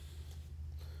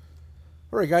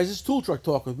All right, guys, it's Tool Truck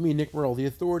Talk with me, Nick Merle, the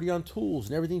authority on tools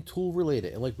and everything tool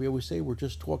related. And like we always say, we're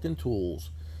just talking tools.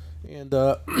 And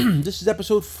this is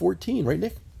episode 14, right,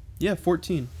 Nick? Yeah,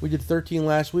 14. We did 13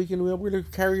 last week, and we're going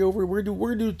to carry over. We're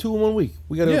gonna do 2 in 1 week.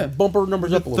 We got to bump our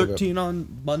numbers up a little bit. 13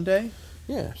 on Monday.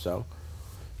 Yeah. So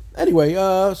anyway,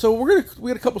 so we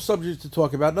got a couple subjects to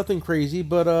talk about. Nothing crazy,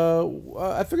 but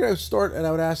I figured I would start and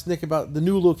I would ask Nick about the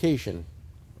new location.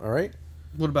 All right.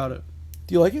 What about it?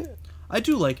 Do you like it? I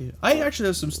do like it. I actually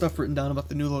have some stuff written down about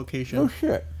the new location. No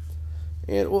shit.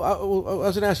 And I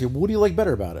was going to ask you, what do you like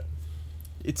better about it?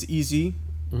 It's easy.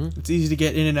 Mm-hmm. It's easy to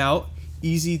get in and out.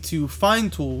 Easy to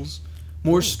find tools.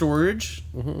 More storage.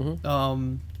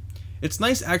 It's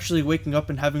nice actually waking up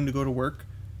and having to go to work.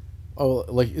 Oh,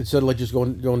 like instead of like just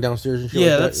going downstairs and shit.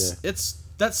 Yeah, like that?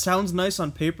 that sounds nice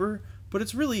on paper, but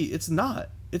it's not.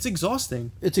 It's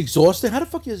exhausting. It's exhausting. How the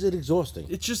fuck is it exhausting?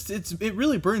 It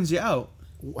really burns you out.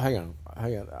 Hang on.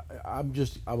 I'm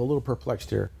a little perplexed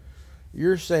here.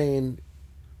 You're saying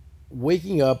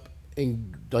waking up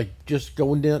and like just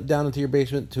going down into your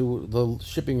basement to the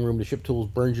shipping room to ship tools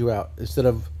burns you out instead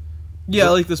of. Yeah, I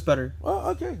like this better. Well,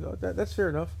 okay, that's fair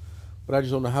enough. But I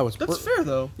just don't know how it's. That's fair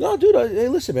though. No, dude. Hey,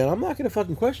 listen, man. I'm not gonna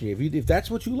fucking question you. If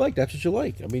that's what you like, that's what you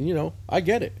like. I mean, I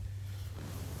get it.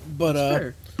 But That's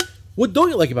fair. What don't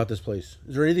you like about this place?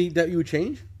 Is there anything that you would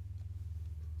change?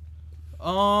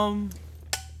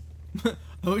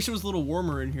 I wish it was a little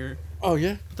warmer in here. Oh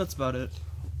yeah. But that's about it.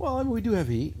 Well, I mean, we do have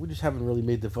heat. We just haven't really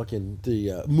made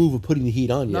the move of putting the heat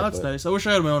on yet. No, that's nice. I wish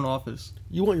I had my own office.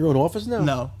 You want your own office now?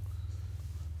 No.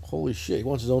 Holy shit, he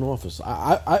wants his own office.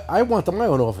 I want my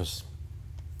own office.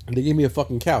 And they gave me a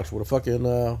fucking couch with a fucking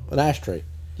an ashtray.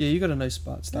 Yeah, you got a nice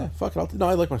spot. Yeah, fuck it. No,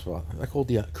 I like my spot. I call it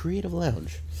the Creative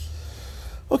Lounge.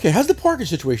 Okay, how's the parking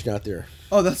situation out there?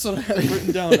 Oh, that's what I had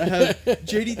written down. I had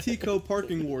JDT Co.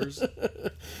 Parking Wars.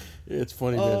 It's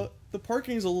funny, man. The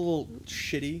parking's a little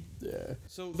shitty. Yeah.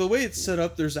 So the way it's set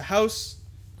up, there's a house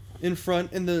in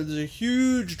front, and there's a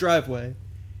huge driveway.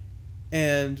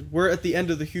 And we're at the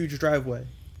end of the huge driveway.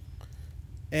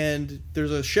 And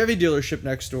there's a Chevy dealership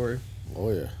next door. Oh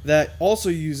yeah. That also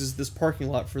uses this parking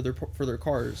lot for their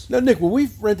cars. Now, Nick, when we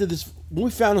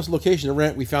found this location to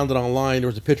rent, we found it online. There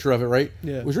was a picture of it, right?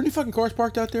 Yeah. Was there any fucking cars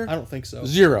parked out there? I don't think so.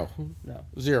 Zero. No.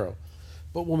 Zero.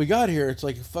 But when we got here, it's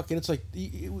like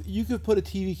you could put a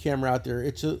TV camera out there.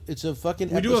 It's a fucking.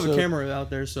 We do have a camera out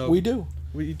there, so we do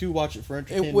watch it for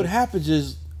entertainment. And what happens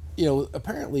is,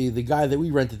 apparently the guy that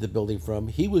we rented the building from,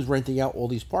 he was renting out all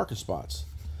these parking spots,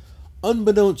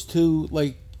 unbeknownst to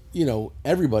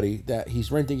everybody, that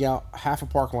he's renting out half a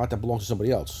parking lot that belongs to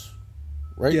somebody else,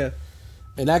 right? Yeah.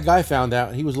 And that guy found out,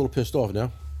 and he was a little pissed off.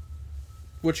 No.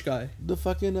 Which guy? The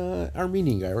fucking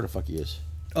Armenian guy, where the fuck he is.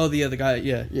 Oh, the other guy.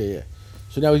 Yeah. Yeah.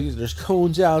 So now there's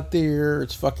cones out there.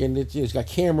 It's got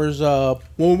cameras up.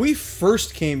 When we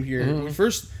first came here,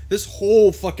 this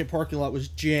whole fucking parking lot was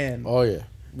jammed. Oh yeah.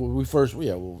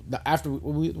 After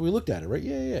we looked at it, right?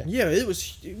 Yeah. Yeah, it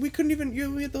was. We couldn't even.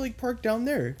 We had to park down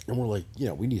there. And we're like, we're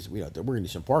gonna need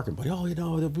some parking, but it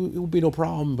will be no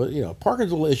problem. But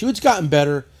parking's a little issue. It's gotten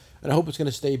better, and I hope it's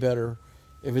gonna stay better.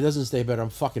 If it doesn't stay better, I'm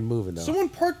fucking moving though. Someone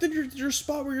parked in your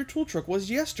spot where your tool truck was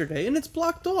yesterday, and it's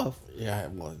blocked off. Yeah,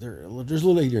 well, there's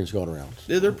little ignorance going around.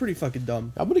 They're pretty fuking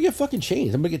dumb. I'm gonna get fucking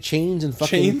chains. I'm gonna get chains and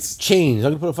fucking chains.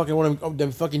 I'm gonna put a fucking one of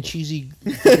them fucking cheesy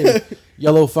fucking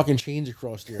yellow fucking chains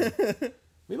across there.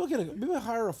 Maybe I'll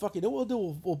hire a fucking. What we'll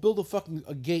do? We'll build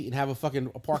a gate and have a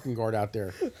parking guard out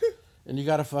there. And you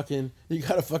gotta fucking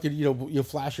you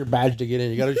flash your badge to get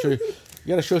in. You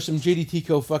gotta show some JDT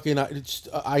Co. fucking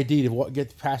ID to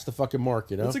get past the fucking mark.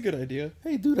 That's a good idea.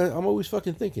 Hey, dude, I'm always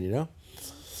fucking thinking.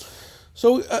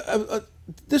 So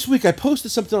this week I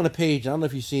posted something on a page. I don't know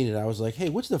if you've seen it. I was like, hey,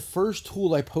 what's the first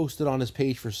tool I posted on this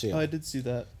page for sale? Oh, I did see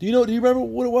that. Do you remember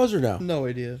what it was or no? No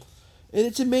idea. And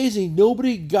it's amazing.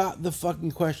 Nobody got the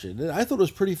fucking question. And I thought it was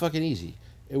pretty fucking easy.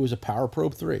 It was a Power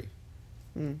Probe 3.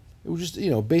 It was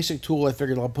just, basic tool. I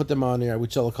figured I'll put them on there. I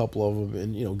would sell a couple of them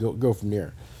and, go from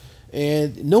there.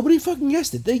 And nobody fucking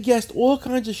guessed it. They guessed all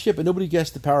kinds of shit, but nobody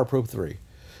guessed the Power Probe 3.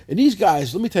 And these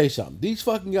guys, let me tell you something. These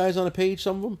fucking guys on the page,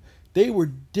 some of them, they were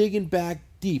digging back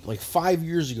deep, like 5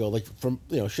 years ago. Like from,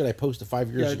 should I post it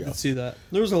 5 years ago? I did see that.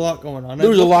 There was a lot going on. There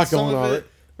was a lot going on.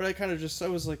 But I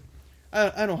was like,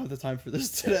 I don't have the time for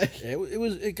this today.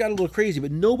 It got a little crazy,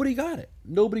 but nobody got it.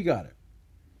 Nobody got it.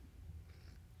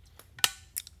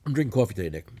 I'm drinking coffee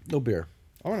today, Nick. No beer.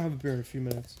 I want to have a beer in a few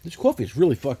minutes. This coffee is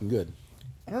really fucking good.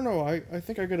 I don't know. I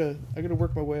think I gotta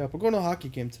work my way up. I'm going to a hockey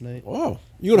game tonight. Oh,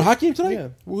 you going to a hockey game tonight? Yeah.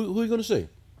 Who are you going to see?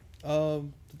 The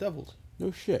Devils.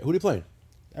 No shit. Who are they playing?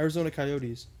 Arizona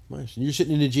Coyotes. Nice. And you're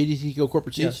sitting in the JDT Co.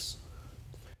 corporate seats? Yes.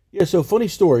 Yeah. So funny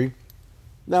story.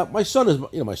 Now my son is,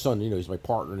 my son, he's my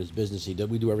partner in his business.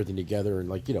 We do everything together, and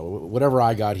like, whatever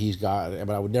I got, he's got. I mean,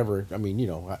 I would never. I mean,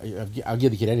 I'll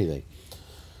give the kid anything.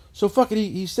 So fucking,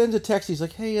 he sends a text. He's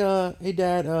like, hey, hey,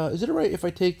 Dad, is it alright if I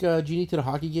take Jeannie to the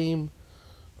hockey game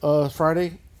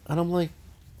Friday? And I'm like,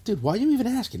 dude, why are you even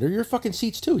asking? They're your fucking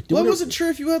seats too. Well, I wasn't sure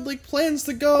if you had like plans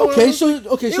to go. Okay,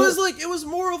 it was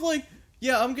more of like,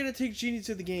 yeah, I'm gonna take Jeannie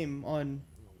to the game on.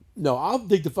 No, I'll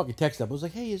dig the fucking text up. I was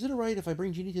like, hey, is it alright if I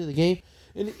bring Jeannie to the game?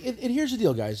 And here's the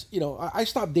deal, guys. I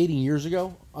stopped dating years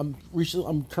ago. I'm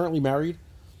currently married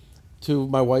to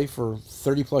my wife for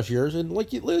 30 plus years, and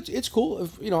like it's cool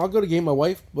if I'll go to the game with my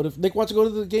wife. But if Nick wants to go to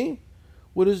the game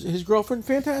with his girlfriend,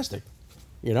 fantastic.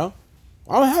 I'm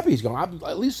happy he's going.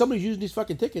 At least somebody's using these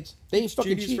fucking tickets. They ain't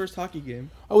fucking Jeannie's cheap. first hockey game.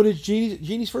 Oh, it's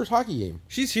Jeannie's first hockey game.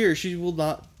 She's here. She will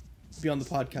not be on the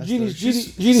podcast.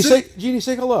 Jeannie,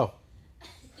 say hello. Hello.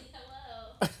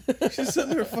 She's sitting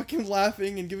there fucking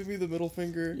laughing and giving me the middle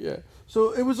finger. Yeah.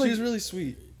 So it was like she's really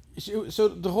sweet. So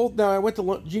the whole I went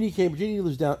to Jeannie came. Jeannie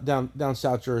lives down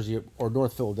South Jersey or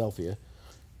North Philadelphia,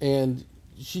 and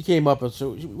she came up, and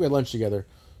so we had lunch together.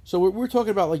 So we were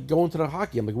talking about like going to the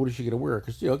hockey. I'm like, what is she gonna wear?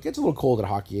 Because it gets a little cold at a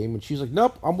hockey game, and she's like,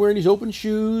 nope, I'm wearing these open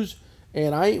shoes,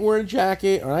 and I ain't wearing a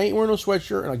jacket, or I ain't wearing no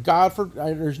sweatshirt,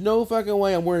 and there's no fucking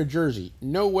way I'm wearing a jersey.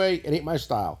 No way, it ain't my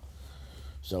style.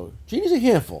 So Jeannie's a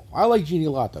handful. I like Jeannie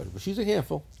a lot though, but she's a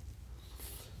handful.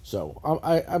 So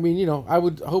I mean, I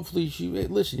would hopefully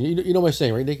listen. You know my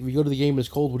saying, right, Nick? If you go to the game and it's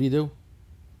cold, what do you do?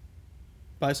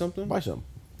 Buy something. Buy something.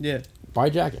 Yeah. Buy a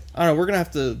jacket. I don't know. We're gonna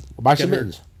have to buy some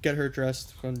mittens. Get her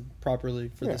dressed properly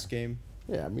for this game.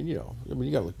 Yeah, I mean, you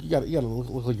gotta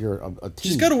look like you're a team.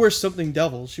 She's gotta wear something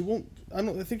devil. She won't. I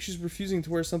think she's refusing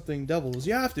to wear something devils.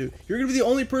 You have to. You're gonna be the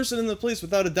only person in the place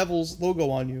without a devil's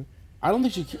logo on you. I don't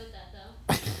think she. With that, though.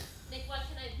 Nick, why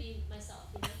can't I be myself?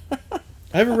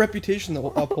 I have a reputation to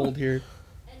uphold here.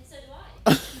 And so do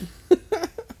I.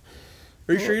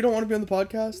 Are you sure you don't want to be on the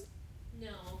podcast? No.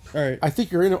 All right. I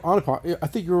think you're on it. I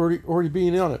think you're already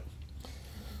being on it.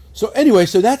 So anyway,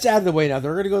 that's out of the way now.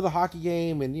 They're going to go to the hockey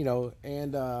game, and I'm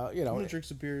gonna drink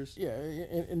some beers. Yeah,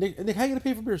 and Nick, how are you going to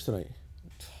pay for beers tonight?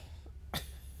 I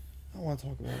don't want to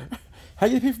talk about it. How are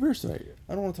you going to pay for beers tonight?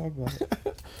 I don't want to talk about it.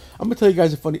 I'm going to tell you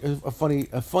guys a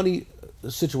funny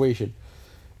situation.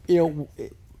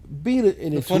 Being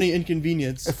in a funny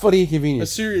inconvenience. A funny inconvenience.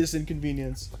 A serious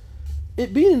inconvenience.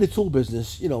 It being in the tool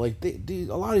business, like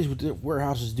a lot of these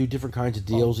warehouses do different kinds of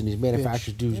deals, and these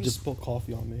manufacturers do. Just spill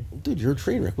coffee on me, dude. You're a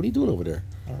train wreck. What are you doing over there?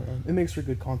 I don't know. It makes for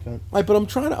good content. Right, but I'm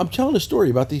telling a story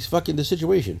about the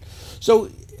situation. So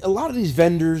a lot of these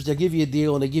vendors, they'll give you a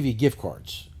deal and they give you gift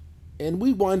cards, and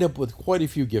we wind up with quite a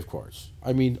few gift cards.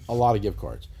 I mean, a lot of gift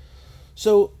cards.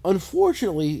 So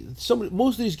unfortunately,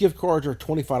 most of these gift cards are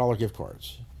 $25 gift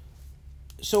cards.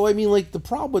 So I mean, like the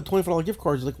problem with $25 gift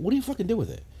cards is like, what do you fucking do with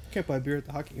it? Can't buy beer at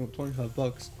the hockey game with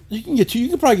 $25. You can get two. You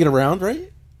can probably get around,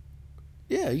 right?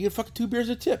 Yeah, you get fucking 2 beers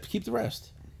a tip. Keep the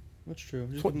rest. That's true.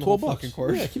 Just $12.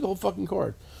 Card. Yeah, keep the whole fucking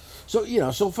card. So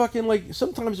so fucking like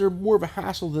sometimes they're more of a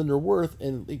hassle than they're worth,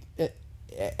 and like, at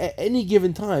any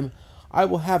given time, I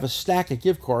will have a stack of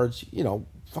gift cards.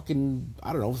 Fucking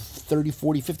I don't know, 30,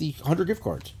 40, 50, 100 gift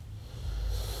cards.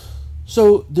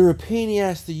 So they're a pain in the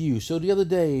ass to use. So the other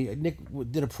day, Nick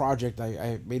did a project.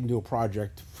 I made him do a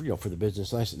project for the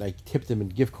business. And I tipped him in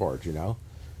gift cards. And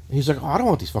he's like, "Oh, I don't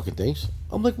want these fucking things."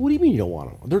 I'm like, "What do you mean you don't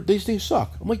want them? These things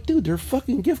suck." I'm like, "Dude, they're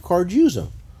fucking gift cards. Use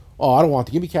them." "Oh, I don't want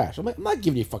to. Give me cash." I'm like, "I'm not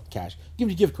giving you fucking cash. Give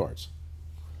me gift cards."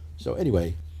 So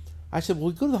anyway, I said, "Well,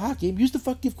 we go to the hockey game. Use the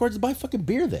fucking gift cards to buy fucking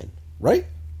beer then, right?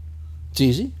 It's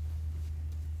easy."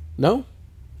 No.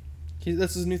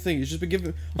 That's his new thing. He's just been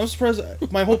giving. I'm surprised.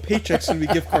 My whole paycheck's gonna be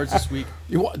gift cards this week.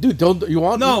 Dude, don't you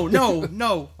want?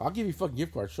 No. I'll give you fucking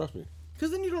gift cards. Trust me.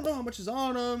 Because then you don't know how much is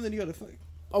on them. Then you gotta.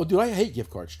 Oh, dude, I hate gift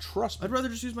cards. Trust me. I'd rather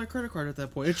just use my credit card at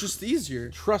that point. It's just easier.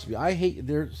 Trust me, I hate.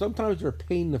 Sometimes they're a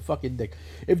pain in the fucking dick.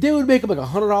 If they would make them like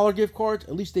 $100 gift cards,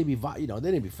 at least they'd be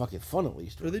they'd be fucking fun at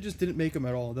least. Or they just didn't make them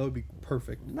at all. That would be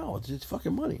perfect. No, it's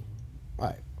fucking money. All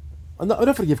right,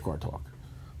 enough for the gift card talk.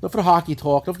 Enough for the hockey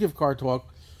talk. Enough for gift card talk.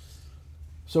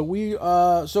 So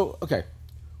okay.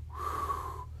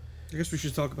 I guess we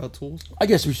should talk about tools. I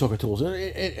guess we should talk about tools,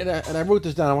 and I wrote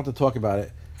this down. I want to talk about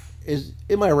it. Is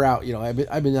in my route,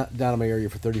 I've been down in my area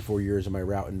for 34 years in my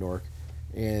route in Newark,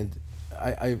 and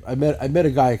I met a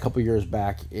guy a couple years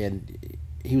back, and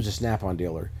he was a Snap-on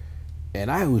dealer,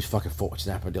 and I always fucking fought with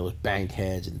Snap-on dealers, banged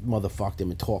heads and motherfucked them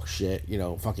and talk shit,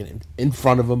 fucking in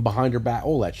front of them, behind their back,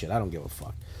 all that shit. I don't give a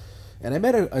fuck. And I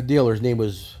met a dealer. His name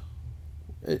was.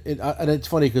 And it's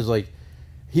funny because like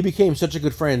he became such a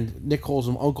good friend. Nick calls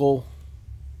him Uncle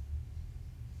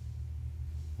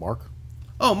Mark.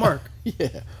 Oh, Mark.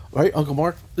 Yeah, right, Uncle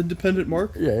Mark. Independent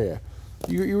Mark. Yeah.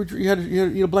 You had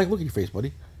a blank look at your face,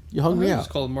 buddy. You hung me I out. just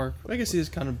call him Mark. I guess he is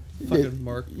kind of fucking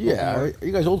Mark. Yeah, Uncle Mark.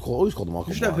 you guys always called him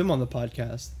Uncle We should Mark. have him on the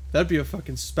podcast. That'd be a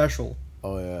fucking special.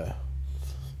 Oh yeah,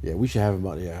 yeah. We should have him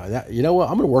on. Yeah, you know what?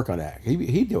 I'm gonna work on that.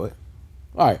 He'd do it.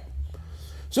 All right.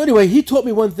 So anyway, he taught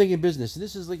me one thing in business, and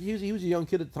this is like he was a young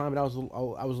kid at the time, and I was a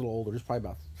little older. Just probably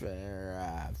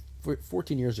about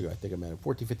 14 years ago, I think I met him.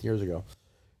 14, 15 years ago.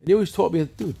 And he always taught me,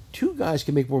 dude, two guys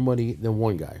can make more money than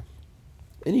one guy.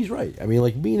 And he's right. I mean,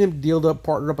 like, me and him dealed up,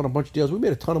 partnered up on a bunch of deals. We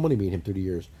made a ton of money, me and him, through the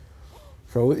years.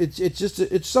 So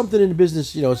it's something in the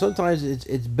business, you know. Sometimes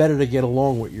it's better to get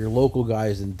along with your local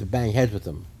guys than to bang heads with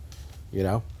them, you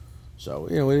know. So,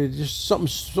 you know, it's just something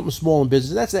small in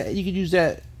business. You could use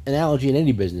that analogy in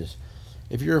any business.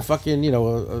 If you're a fucking, you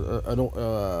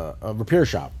know, a repair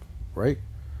shop, right?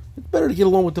 It's better to get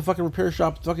along with the fucking repair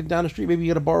shop fucking down the street. Maybe you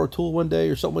got to borrow a tool one day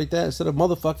or something like that instead of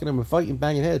motherfucking them and fighting,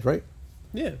 banging heads, right?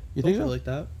 Yeah. You Don't think be so? like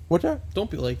that. What's that? Don't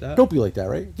be like that. Don't be like that,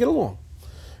 right? Get along.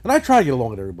 And I try to get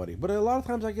along with everybody, but a lot of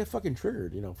times I get fucking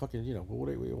triggered, you know. Fucking, you know, what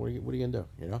are you gonna do,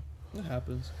 you know? It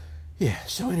happens. Yeah.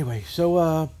 So anyway,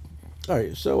 all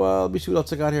right. So let me see what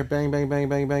else I got here. Bang, bang, bang,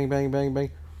 bang, bang, bang, bang, bang.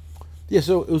 Yeah.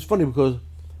 So it was funny because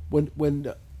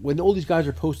when all these guys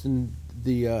are posting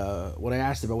when I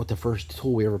asked about what the first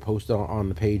tool we ever posted on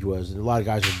the page was, and a lot of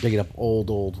guys are digging up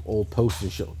old posts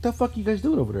and shit. What the fuck are you guys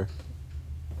doing over there?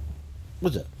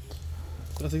 What's that?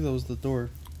 I think that was the door.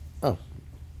 Oh,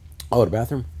 the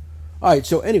bathroom? All right,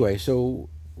 so anyway, so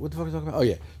what the fuck is I talking about? Oh,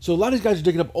 yeah. So a lot of these guys are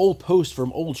digging up old posts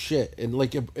from old shit. And,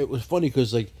 like, it was funny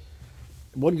because, like,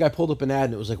 one guy pulled up an ad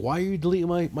and it was like, why are you deleting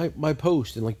my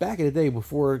post? And, like, back in the day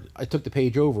before I took the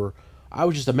page over, I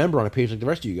was just a member on a page like the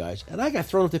rest of you guys. And I got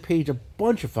thrown off the page a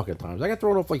bunch of fucking times. I got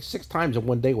thrown off, like, 6 times in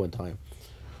one day one time.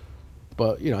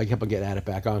 But, you know, I kept on getting added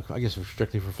back on, I guess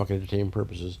strictly for fucking entertainment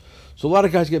purposes. So a lot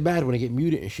of guys get mad when I get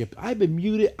muted and shit. I've been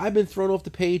muted. I've been thrown off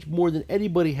the page more than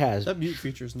anybody has. That mute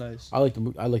feature is nice. I like the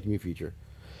mute feature.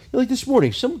 You know, like this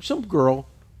morning, some girl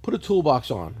put a toolbox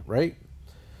on, right?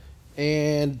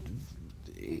 And,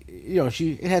 you know,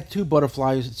 it had 2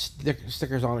 butterflies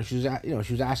stickers on it. She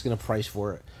was asking a price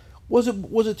for it. Was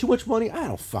it too much money? I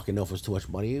don't fucking know if it was too much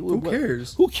money. Who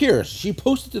cares? Who cares? She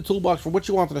posted the toolbox for what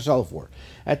she wanted to sell it for.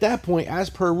 At that point, as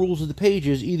per rules of the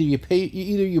pages, either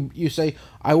you say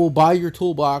I will buy your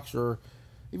toolbox, or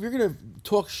if you're gonna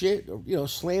talk shit, or, you know,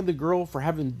 slam the girl for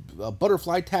having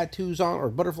butterfly tattoos on or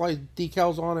butterfly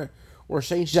decals on it, or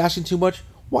saying she's asking too much,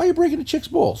 why are you breaking the chick's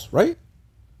balls, right?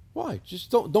 Why? Just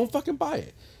don't fucking buy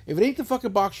it. If it ain't the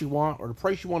fucking box you want or the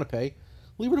price you want to pay,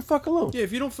 leave her the fuck alone. Yeah,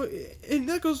 if you don't, and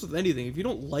that goes with anything. If you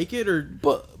don't like it, or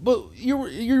but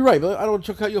you're right. But I don't want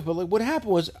to cut you off. But like, what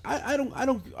happened was, I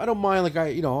don't mind, like,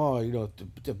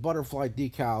 the butterfly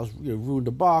decals, you know, ruined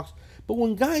the box. But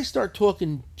when guys start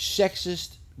talking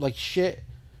sexist like shit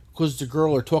because the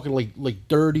girl are talking like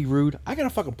dirty, rude, I got a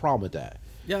fucking problem with that.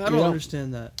 yeah, I don't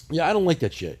understand that. Yeah, I don't like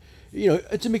that shit. You know,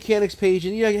 it's a mechanics page,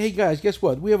 and yeah, hey guys, guess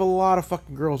what? We have a lot of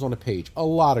fucking girls on the page. A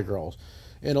lot of girls.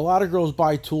 And a lot of girls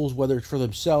buy tools, whether it's for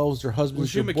themselves, their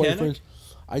husbands, their boyfriends.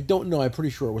 I don't know. I'm pretty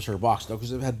sure it was her box, though,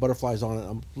 because it had butterflies on it.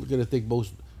 I'm going to think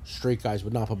most straight guys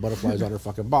would not put butterflies on their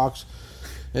fucking box.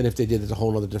 And if they did, it's a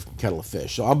whole other different kettle of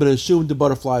fish. So I'm going to assume the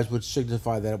butterflies would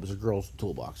signify that it was a girl's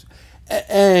toolbox.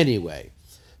 Anyway.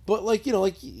 But, like,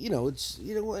 it's,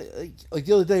 like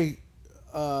the other day,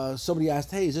 somebody asked,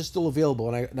 hey, is this still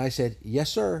available? And I said, yes,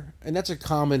 sir. And that's a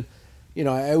common,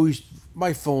 I always...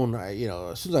 My phone,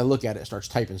 as soon as I look at it, it starts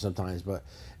typing sometimes. But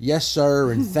yes,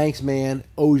 sir, and thanks, man,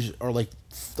 always are like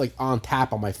on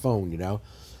tap on my phone,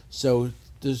 So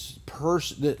this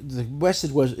the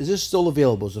message was, is this still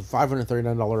available? It's a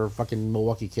 $539 fucking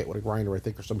Milwaukee kit with a grinder, I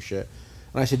think, or some shit.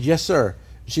 And I said, yes, sir.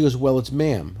 And she goes, well, it's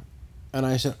ma'am. And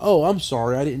I said, oh, I'm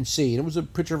sorry, I didn't see. And it was a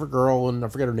picture of a girl, and I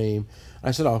forget her name.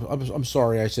 I said, oh, I'm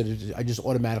sorry. I said, I just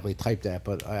automatically typed that,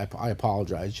 but I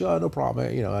apologize. She, oh, no problem.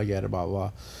 I get it, blah,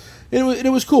 blah. And it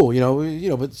was cool,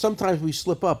 but sometimes we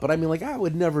slip up. But I mean, like, I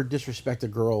would never disrespect a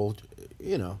girl,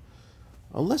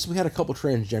 unless we had a couple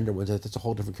transgender ones. That's a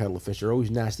whole different kettle of fish. They're always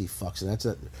nasty fucks, and that's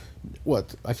it.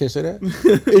 What? I can't say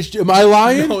that? Am I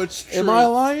lying? No, it's true. Am I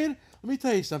lying? Let me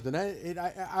tell you something.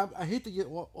 I hate to get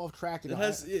off track.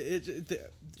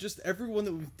 Just everyone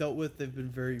that we've dealt with, they've been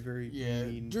very, very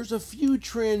mean. There's a few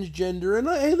transgender, and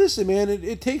hey, listen, man,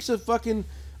 it takes a fucking...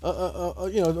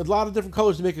 a lot of different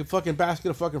colors to make a fucking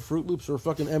basket of fucking Fruit Loops or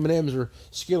fucking M&Ms or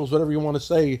Skittles, whatever you want to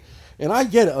say. And I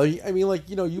get it. I mean, like,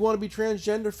 you want to be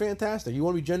transgender, fantastic. You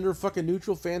want to be gender fucking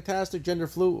neutral, fantastic. Gender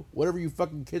fluid, whatever you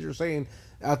fucking kids are saying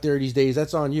out there these days,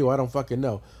 that's on you. I don't fucking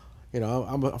know.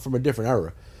 I'm from a different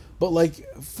era. But,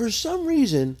 like, for some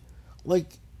reason, like,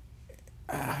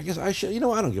 I guess I should. You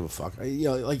know, I don't give a fuck.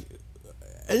 Like,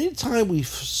 anytime we've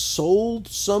sold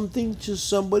something to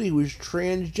somebody who is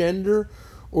transgender,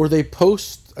 or they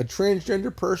post a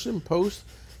transgender person post,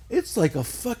 it's like a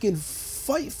fucking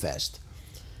fight fest.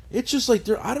 It's just like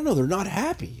I don't know, they're not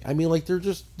happy. I mean, like, they're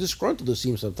just disgruntled, it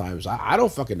seems sometimes. I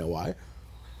don't fucking know why.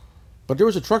 But there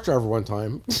was a truck driver one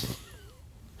time.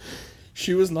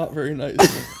 She was not very nice.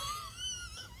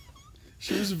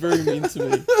 She was very mean to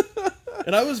me.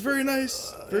 And I was very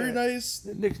nice. Very nice.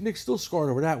 Nick's still scarred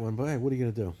over that one, but hey, what are you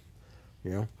going to do?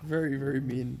 You know? Very, very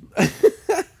mean.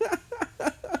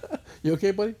 You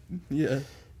okay, buddy? Yeah.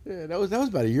 Yeah, that was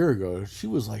about a year ago. She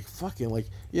was like, fucking, like,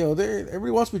 everybody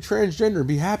wants to be transgender and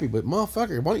be happy, but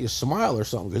motherfucker, why don't you smile or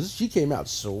something? Because she came out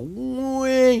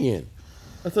swinging.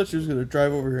 I thought she was going to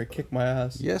drive over here and kick my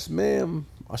ass. Yes, ma'am,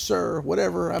 sir,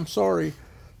 whatever. I'm sorry.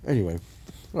 Anyway,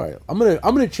 all right, I'm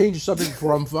gonna change the subject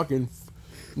before I'm fucking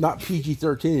not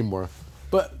PG-13 anymore.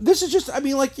 But this is just, I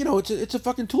mean, like, it's a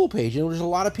fucking tool page. There's a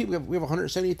lot of people. We have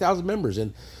 178,000 members,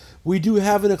 and we do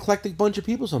have an eclectic bunch of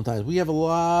people sometimes. We have a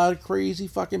lot of crazy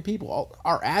fucking people.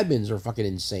 Our admins are fucking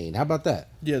insane. How about that?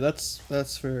 Yeah, that's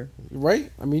fair.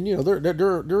 Right? I mean,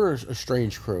 they're a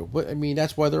strange crew. But, I mean,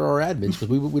 that's why they're our admins, because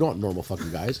we don't want normal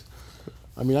fucking guys.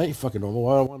 I mean, I ain't fucking normal.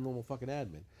 Why do I want a normal fucking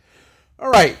admin?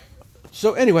 All right.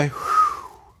 So, anyway.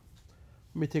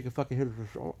 Let me take a fucking hit of this.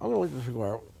 I'm going to light the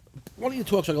cigar. Why don't you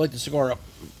talk so I can light the cigar up?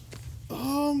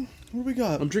 What do we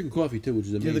got? I'm drinking coffee, too, which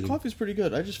is amazing. Yeah, the coffee's pretty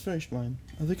good. I just finished mine.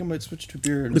 I think I might switch to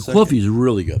beer in a The second. coffee is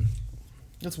really good.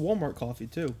 That's Walmart coffee,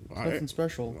 too. Nothing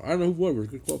special. I don't know what was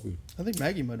good coffee. I think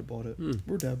Maggie might have bought it.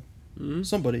 Or Deb.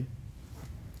 Somebody.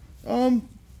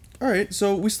 Alright,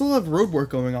 so we still have road work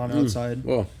going on outside.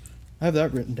 Well, I have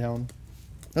that written down.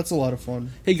 That's a lot of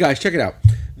fun. hey, guys, check it out.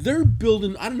 They're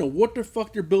building, I don't know what the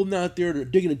fuck they're building out there. They're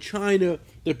digging in China.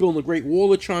 They're building the Great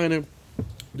Wall of China.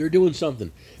 They're doing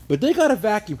something. But they got a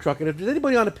vacuum truck, and if there's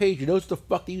anybody on the page who knows what the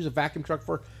fuck they use a vacuum truck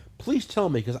for, please tell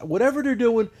me, because whatever they're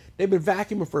doing, they've been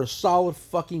vacuuming for a solid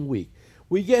fucking week.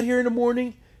 We get here in the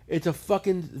morning, it's a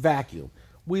fucking vacuum.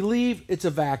 We leave, it's a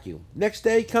vacuum. Next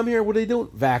day, come here, what are they doing?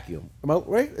 Vacuum. Am I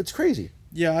right? It's crazy.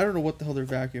 Yeah, I don't know what the hell they're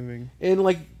vacuuming. And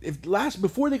like,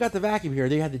 before they got the vacuum here,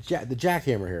 they had the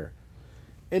jackhammer here,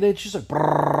 and it's just like,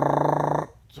 brrrr.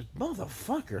 It's like,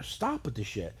 motherfucker, stop with this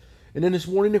shit. And then this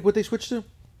morning, Nick, what they switched to?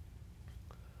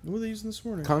 What were they using this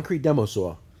morning? Concrete demo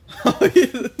saw. Oh, yeah,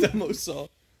 the demo saw.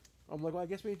 I'm like, well, I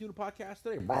guess we ain't doing a podcast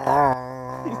today.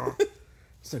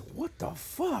 It's like, what the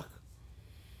fuck?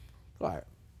 All right.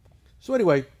 So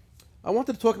anyway, I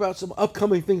wanted to talk about some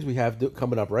upcoming things we have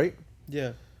coming up, right?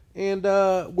 Yeah. And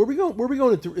where we going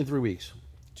in 3 weeks?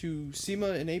 To SEMA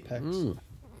and Apex.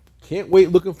 Can't wait.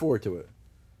 Looking forward to it.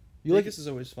 Vegas is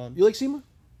always fun. You like SEMA?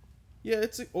 Yeah,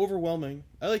 it's like, overwhelming.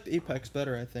 I liked Apex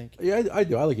better, I think. Yeah, I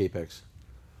do. I like Apex.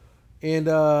 And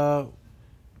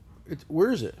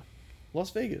where is it? Las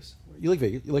Vegas. You like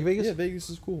Vegas? You like Vegas? Yeah, Vegas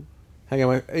is cool. Hang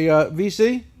on, hey,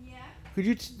 VC. Yeah. Could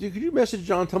you message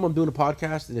John? Tell him I'm doing a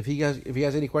podcast, and if he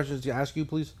has any questions to ask you,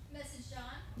 please. Message John.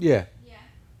 Yeah. Yeah.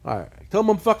 All right. Tell him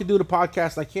I'm fucking doing a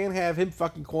podcast. I can't have him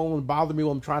fucking calling and bother me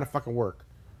while I'm trying to fucking work.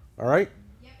 All right.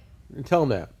 Yep. And tell him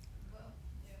that. Well,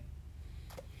 yeah.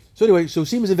 So anyway, so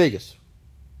SEMA's in Vegas.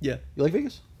 Yeah. You like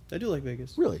Vegas? I do like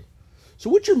Vegas. Really? So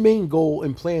what's your main goal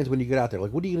and plans when you get out there?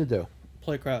 Like, what are you gonna do?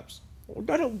 Play craps.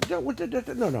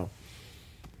 No.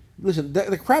 Listen,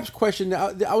 the craps question.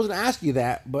 I was gonna ask you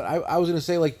that, but I was gonna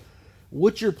say, like,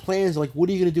 what's your plans? Like, what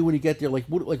are you gonna do when you get there? Like,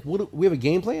 what? We have a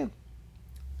game plan.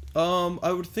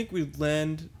 I would think we'd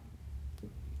land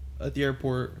at the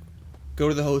airport, go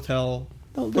to the hotel,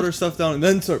 put our stuff down, and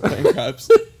then start playing craps.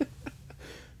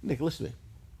 Nick, listen to me.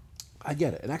 I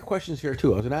get it, and that question's here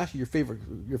too. I was gonna ask you your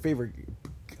favorite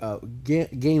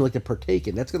game, like to partake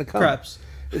in. That's gonna come. Craps.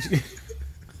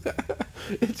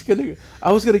 It's gonna.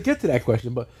 I was gonna get to that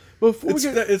question, but before It's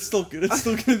still good. It's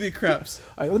still gonna be craps.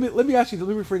 All right, let me ask you.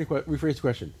 Let me rephrase the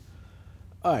question.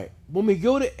 All right, when we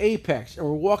go to Apex and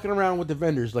we're walking around with the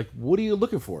vendors, like, what are you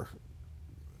looking for?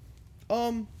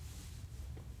 I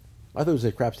thought it was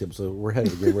a craps table, so we're ahead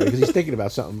of the game, right? Because he's thinking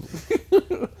about something.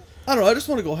 don't know. I just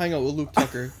want to go hang out with Luke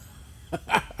Tucker.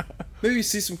 Maybe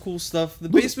see some cool stuff. The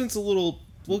basement's a little.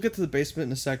 We'll get to the basement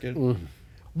in a second.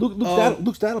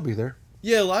 Luke's dad will be there.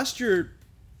 Yeah, last year,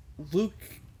 Luke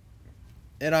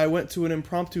and I went to an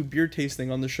impromptu beer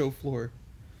tasting on the show floor.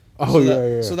 Oh, So yeah, that,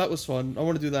 yeah. So that was fun. I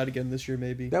want to do that again this year,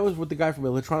 maybe. That was with the guy from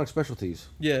Electronic Specialties.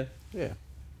 Yeah. Yeah.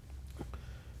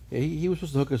 Yeah, he was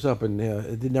supposed to hook us up, and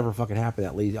it did never fucking happen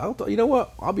that lazy. You know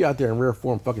what? I'll be out there in rare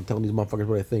form fucking telling these motherfuckers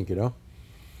what I think, you know?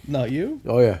 Not you?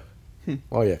 Oh, yeah.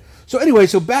 Oh, yeah. So, anyway,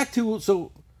 so back to...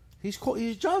 So, He's cool.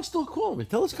 John's still calling me.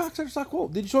 Tell his cocksucker to stop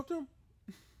calling. Did you talk to him?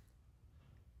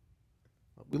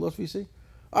 We lost VC.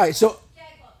 All right, so. Yeah,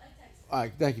 I texted. All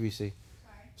right, thank you, VC. Sorry.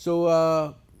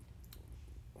 So,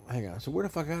 hang on. So where the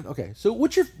fuck I? Okay, so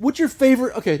what's your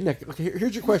favorite? Okay, Nick. Okay,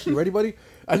 here's your question. You ready, buddy?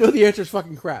 I know the answer is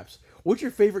fucking craps. What's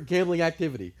your favorite gambling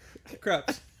activity?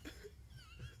 Craps.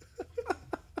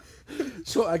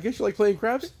 So I guess you like playing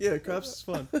craps. Yeah, craps is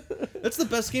fun. That's the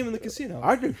best game in the casino.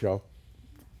 I think so.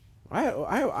 I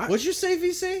What'd you say,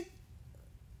 VC?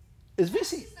 is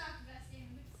VC? It's not the best game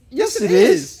in the casino. Yes, it it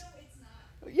is. is. No, it's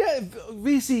not. Yeah,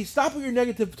 VC. Stop with your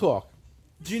negative talk.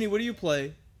 Jeannie, what do you play?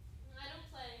 I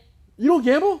don't play. You don't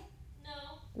gamble? No.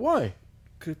 Why?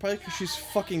 Probably because she's I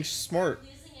don't fucking justify smart.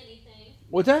 Losing anything.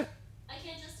 What's that? I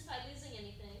can't justify losing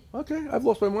anything. Okay, I've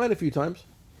lost my mind a few times.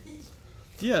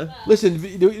 Yeah. Wow. Listen,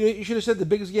 you should have said the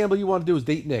biggest gamble you want to do is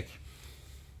date Nick.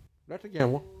 That's a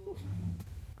gamble.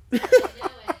 I can't do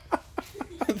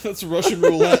it. That's Russian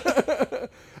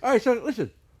roulette. All right, so listen.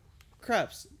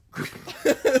 Craps.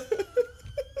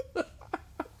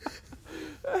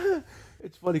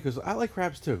 It's funny because I like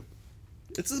craps too.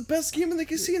 It's the best game in the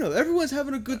casino. Everyone's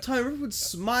having a good time. Everyone's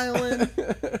smiling.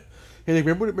 Hey, Nick,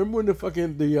 remember when the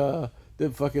fucking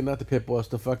not the pit boss,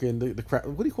 the crap.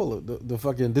 What do you call it? The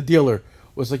fucking the dealer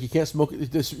was like, you can't smoke.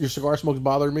 Your cigar smoke's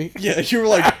bothering me. Yeah, you were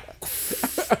like,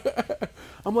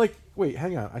 I'm like, wait,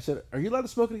 hang on. I said, are you allowed to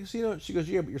smoke in a casino? She goes,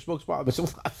 yeah, but your smoke's bothering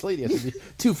me. I said, lady, I said,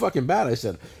 too fucking bad. I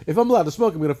said, if I'm allowed to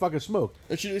smoke, I'm gonna fucking smoke.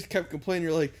 and she just kept complaining.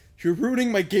 You're like, you're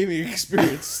ruining my gaming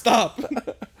experience. Stop.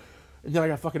 And then I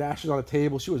got fucking ashes on the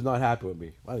table. She was not happy with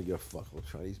me. I didn't give a fuck. Little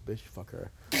Chinese bitch. Fuck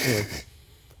her. Anyway.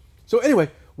 So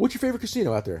anyway, what's your favorite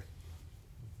casino out there?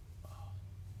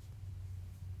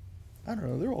 I don't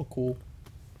know. They're all cool.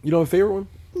 You don't have a favorite one?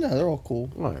 No, they're all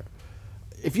cool. All right.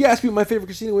 If you ask me what my favorite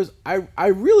casino is, I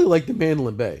really like the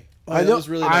Mandolin Bay. Oh, I that know. was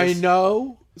really nice. I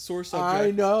know. Sore subject.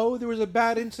 I know. There was a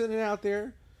bad incident out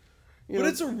there. You But know,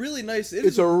 it's a really nice.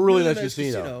 It's a really nice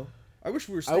casino. I wish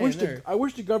we were I staying wish there. I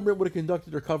wish the government would have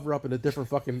conducted their cover up in a different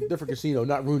casino,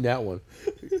 not ruin that one.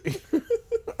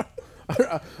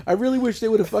 I really wish they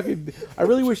would have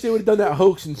done that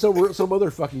hoax in some other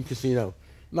fucking casino,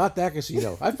 not that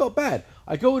casino. I felt bad.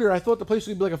 I go there. I thought the place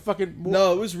would be like a fucking.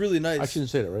 No, it was really nice. I shouldn't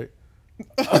say that, right?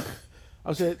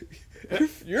 I said.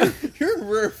 You're in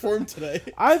rare form today.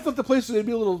 I thought the place was gonna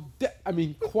be a little,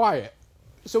 quiet.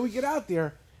 So we get out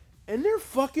there, and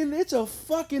it's a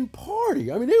fucking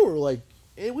party. I mean, they were like,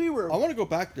 and we were. I want to go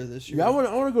back there this year. Yeah, I want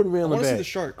to go to I Mandolin want to Bay. see the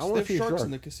sharks. I They want have to see the sharks sharks.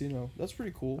 in the casino. That's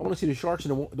pretty cool. I want to see the sharks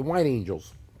and the wine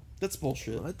angels. That's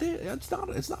bullshit. It's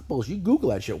not bullshit. You Google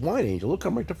that shit, wine angel. It'll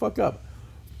come right the fuck up.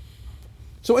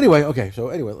 So anyway,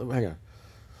 hang on.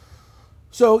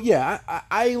 So yeah,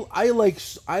 I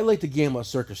like the game of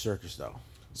Circus though.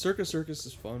 Circus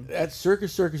is fun. That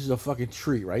Circus is a fucking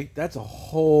treat, right? That's a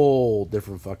whole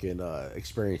different fucking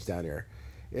experience down there.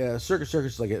 Yeah, Circus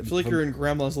is like I feel like you're in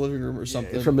grandma's living room or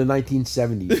something. It's from the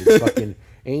 1970s. It's fucking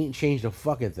ain't changed a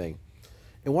fucking thing.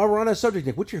 And while we're on that subject,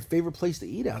 Nick, what's your favorite place to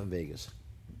eat out in Vegas?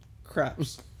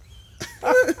 Craps.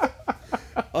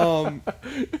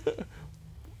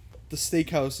 The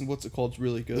steakhouse and what's it called is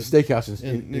really good. The steakhouse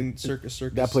in Circus.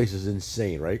 That place is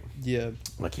insane, right? Yeah.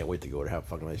 I can't wait to go to have a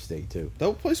fucking nice steak too.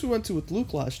 That place we went to with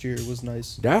Luke last year was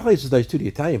nice. That place is nice too. The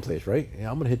Italian place, right? Yeah,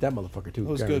 I'm gonna hit that motherfucker too.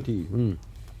 That was good. Guaranteed.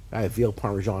 I have veal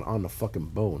parmesan on the fucking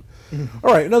bone.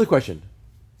 All right, another question.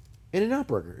 In-N-Out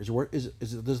Burger does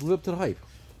it live up to the hype?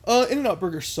 In-N-Out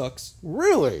Burger sucks.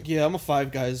 Really? Yeah, I'm a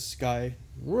Five Guys guy.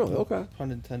 Really? Okay.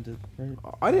 Pun intended. Right?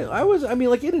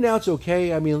 Like In-N-Out's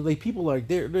okay. I mean, like people like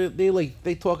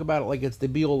they talk about it like it's the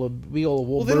be all of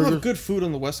Well, they don't have good food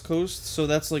on the West Coast, so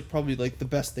that's like probably like the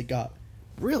best they got.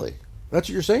 Really? That's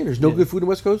what you're saying? There's no good food in the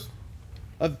West Coast?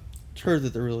 I've heard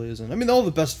that there really isn't. I mean, all the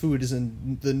best food is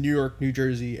in the New York, New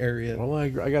Jersey area. Well, I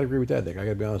gotta agree with that, Nick. I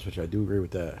gotta be honest with you. I do agree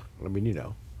with that. I mean,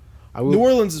 New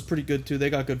Orleans is pretty good too. They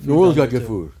got good food. New Orleans got good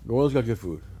food. New Orleans got good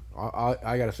food.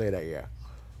 I gotta say that, yeah.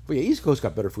 But yeah, East Coast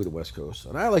got better food than West Coast,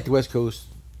 and I like the West Coast.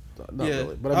 Not yeah,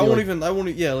 really, but I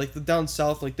won't. Yeah, like the down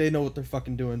south, like they know what they're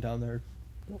fucking doing down there.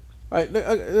 All right,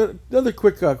 another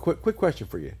quick question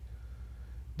for you.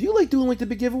 Do you like doing like the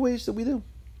big giveaways that we do?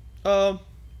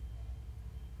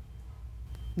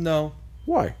 No.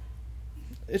 Why?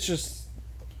 It's just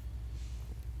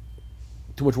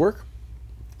too much work.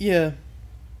 Yeah.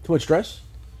 Too much stress.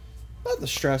 Not the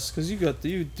stress, because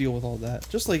you deal with all that.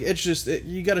 Just like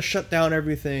you got to shut down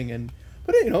everything,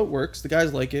 but it works. The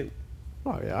guys like it.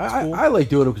 Oh yeah, cool. I like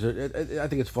doing it because I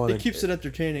think it's fun. It keeps it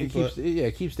entertaining.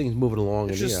 It keeps things moving along,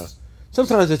 and just,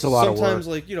 sometimes it's a lot of work. Sometimes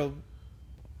like the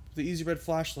Easy Red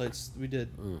flashlights we did.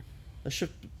 I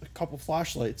shipped a couple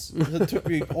flashlights. It took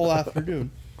me all afternoon.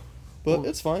 But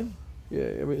it's fine. Yeah,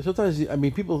 I mean, sometimes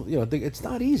people, think it's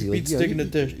not easy. Beats digging a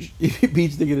ditch.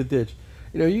 Beats digging a ditch.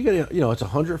 You got it's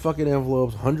 100 fucking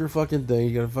envelopes, 100 fucking thing.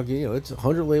 You got to fucking, it's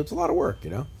 100 labels. It's a lot of work,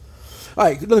 All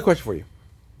right, another question for you.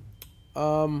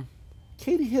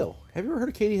 Katie Hill. Have you ever heard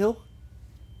of Katie Hill?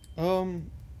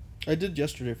 I did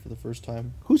yesterday for the first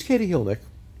time. Who's Katie Hill, Nick?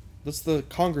 That's the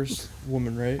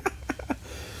congresswoman, right?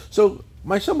 So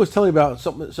my son was telling me about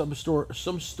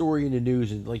some story in the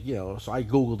news, and so I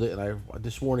googled it, and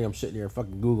this morning I'm sitting here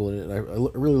fucking googling it, and I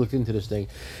really looked into this thing,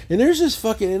 and there's this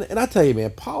fucking, and I tell you,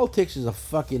 man, politics is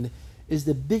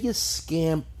the biggest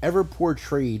scam ever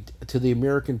portrayed to the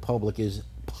American public is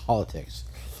politics.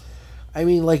 I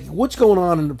mean, what's going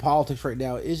on in the politics right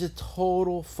now is a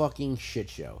total fucking shit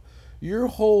show. Your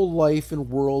whole life and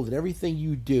world and everything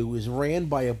you do is ran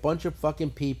by a bunch of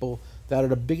fucking people that are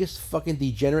the biggest fucking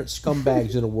degenerate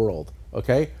scumbags in the world,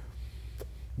 okay?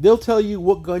 They'll tell you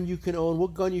what gun you can own,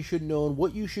 what gun you shouldn't own,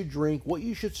 what you should drink, what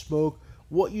you should smoke,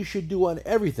 what you should do on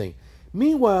everything.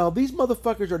 Meanwhile, these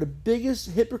motherfuckers are the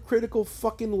biggest hypocritical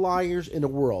fucking liars in the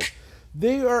world.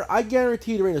 They are, I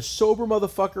guarantee, there ain't a sober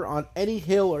motherfucker on any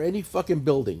hill or any fucking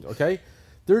building, okay?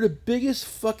 They're the biggest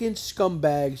fucking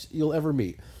scumbags you'll ever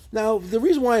meet. Now, the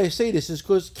reason why I say this is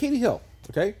because Katie Hill,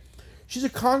 okay? She's a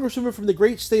congresswoman from the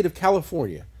great state of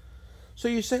California. So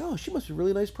you say, oh, she must be a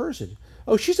really nice person.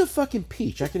 Oh, she's a fucking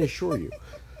peach, I can assure you.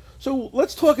 So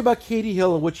let's talk about Katie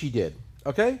Hill and what she did,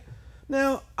 okay?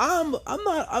 Now, I'm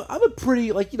a pretty,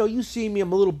 you see me,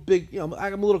 I'm a little big, I'm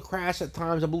a little crass at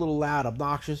times, I'm a little loud,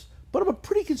 obnoxious, but I'm a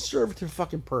pretty conservative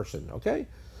fucking person, okay?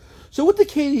 So what did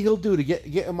Katie Hill do to get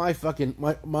in my fucking,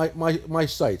 my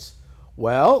sights?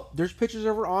 Well, there's pictures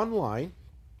of her online.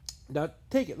 Now,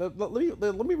 take it. Let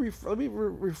me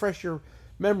refresh your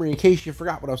memory in case you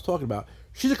forgot what I was talking about.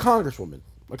 She's a congresswoman,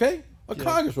 okay?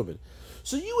 Congresswoman.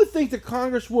 So you would think the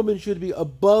congresswoman should be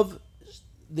above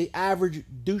the average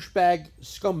douchebag,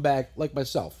 scumbag like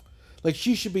myself. Like,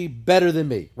 she should be better than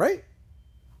me, right?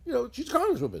 She's a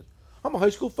congresswoman. I'm a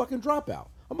high school fucking dropout.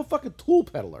 I'm a fucking tool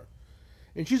peddler.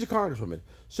 And she's a congresswoman.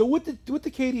 So what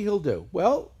did Katie Hill do?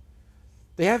 Well,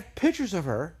 they have pictures of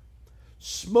her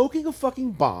smoking a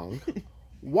fucking bong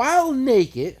while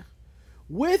naked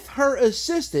with her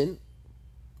assistant,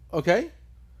 okay,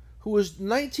 who is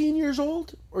 19 years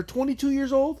old or 22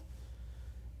 years old,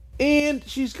 and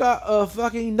she's got a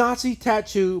fucking Nazi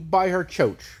tattoo by her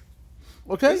choach.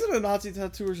 Okay? Is it a Nazi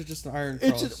tattoo or is it just an iron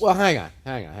cross? Well, hang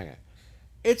on.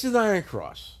 It's an iron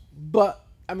cross. But,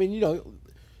 I mean,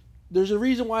 there's a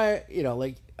reason why,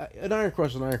 an iron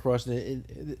cross is an iron cross,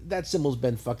 and that symbol's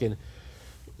been fucking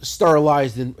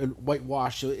sterilized and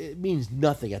whitewashed, so it means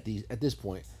nothing at this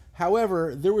point.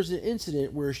 However, there was an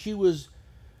incident where she was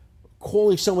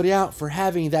calling somebody out for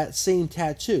having that same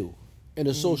tattoo in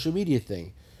a social media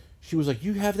thing. She was like,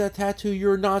 you have that tattoo,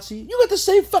 you're a Nazi? You got the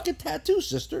same fucking tattoo,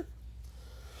 sister.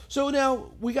 So now,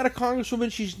 we got a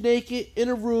congresswoman, she's naked, in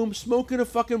a room, smoking a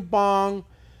fucking bong,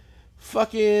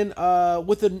 fucking,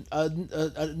 with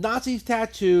a Nazi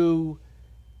tattoo,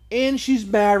 and she's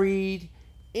married,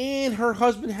 and her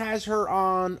husband has her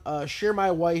on, Share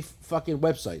My Wife fucking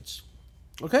websites.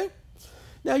 Okay?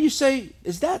 Now you say,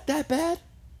 is that bad?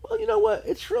 Well, you know what?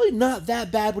 It's really not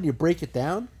that bad when you break it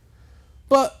down.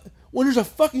 But when there's a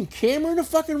fucking camera in the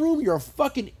fucking room, you're a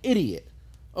fucking idiot.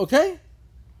 Okay?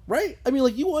 Right? I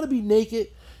mean, you want to be naked.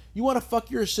 You want to fuck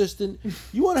your assistant.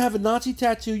 You want to have a Nazi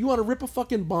tattoo. You want to rip a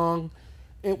fucking bong.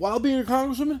 And while being a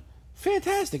congresswoman,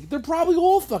 fantastic. They're probably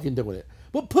all fucking doing it.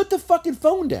 But put the fucking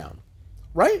phone down.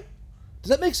 Right? Does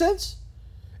that make sense?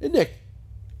 And Nick.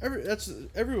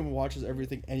 Everyone watches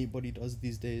everything anybody does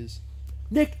these days.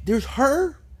 Nick, there's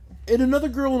her and another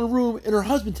girl in a room and her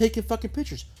husband taking fucking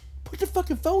pictures. Put the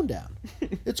fucking phone down.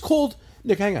 It's called...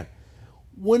 Nick, hang on.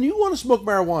 When you want to smoke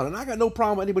marijuana, and I got no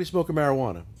problem with anybody smoking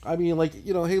marijuana. I mean,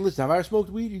 hey, listen, have I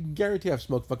smoked weed? You can guarantee I've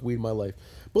smoked fucking weed in my life.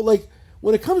 But,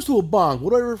 when it comes to a bong,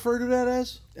 what do I refer to that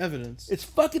as? Evidence. It's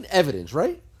fucking evidence,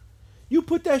 right? You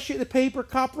put that shit in the paper,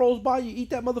 cop rolls by, you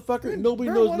eat that motherfucker, and nobody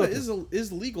knows nothing. Marijuana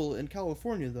is legal in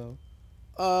California, though.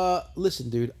 Listen,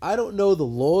 dude, I don't know the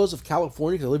laws of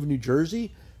California because I live in New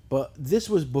Jersey, but this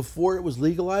was before it was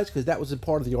legalized because that was a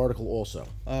part of the article also.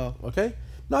 Oh. Okay?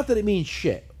 Not that it means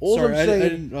shit. Sorry, I'm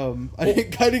saying,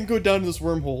 I didn't go down this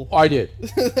wormhole. I did.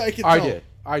 I can tell.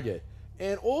 I did.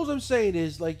 And all I'm saying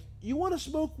is, you want to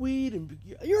smoke weed, and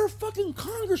you're a fucking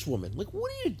congresswoman. What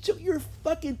are you doing? You're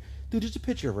fucking... Dude, there's a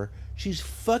picture of her. She's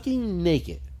fucking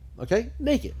naked. Okay?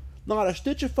 Naked. Not a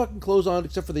stitch of fucking clothes on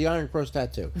except for the iron cross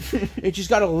tattoo. And she's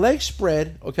got a leg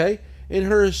spread, okay? And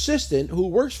her assistant, who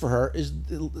works for her, is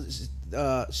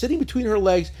sitting between her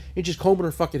legs and just combing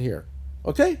her fucking hair.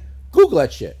 Okay? Google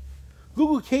that shit.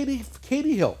 Google Katie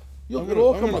Hill. I'm It'll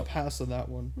all gonna, come up. pass on that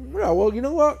one. Yeah, well, you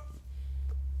know what?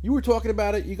 You were talking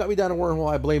about it. You got me down a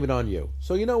wormhole. I blame it on you.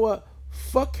 So you know what?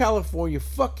 Fuck California.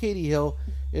 Fuck Katie Hill.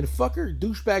 And fuck her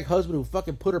douchebag husband who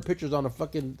fucking put her pictures on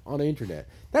the internet.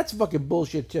 That's fucking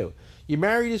bullshit too. You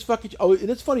married this fucking. Oh, and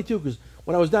it's funny too because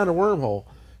when I was down a wormhole,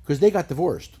 because they got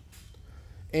divorced,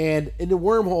 and in the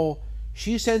wormhole,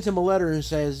 she sends him a letter and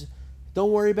says,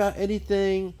 "Don't worry about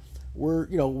anything. We're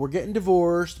getting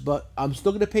divorced, but I'm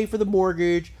still gonna pay for the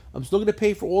mortgage. I'm still gonna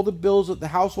pay for all the bills, the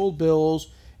household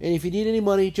bills. And if you need any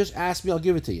money, just ask me. I'll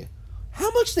give it to you." How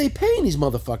much they paying these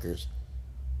motherfuckers?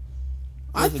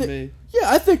 I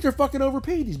think they're fucking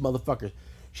overpaid, these motherfuckers.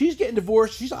 She's getting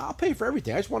divorced. I'll pay for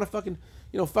everything. I just want to fucking,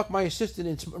 fuck my assistant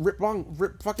and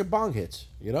rip fucking bong hits,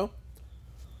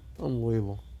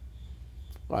 Unbelievable.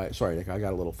 All right, sorry, Nick. I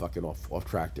got a little fucking off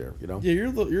track there, Yeah, you're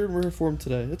in rare form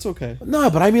today. It's okay. No,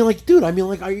 but I mean, like, dude,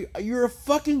 you're a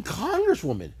fucking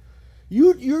congresswoman.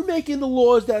 You're making the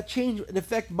laws that change and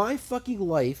affect my fucking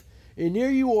life. And there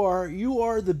you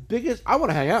are the biggest. I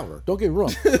want to hang out with her. Don't get me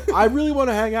wrong. I really want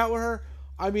to hang out with her.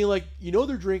 I mean, like,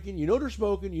 they're drinking, they're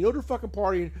smoking, they're fucking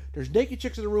partying. There's naked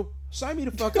chicks in the room. Sign me the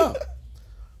fuck up.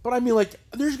 But I mean, like,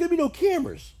 there's gonna be no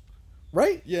cameras,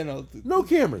 right? Yeah, no. No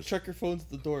cameras. Check your phones at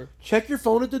the door. Check your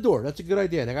phone at the door. That's a good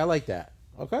idea, Nick. I like that.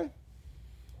 Okay.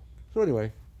 So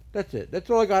anyway, that's it. That's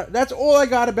all I got. That's all I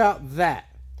got about that.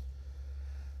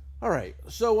 All right.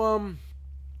 So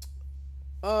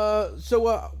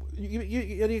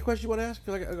you any questions you want to ask?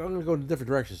 'Cause I'm gonna go in a different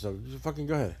direction. So just fucking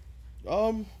go ahead.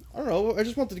 I don't know. I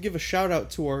just wanted to give a shout out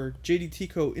to our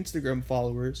JDTco Instagram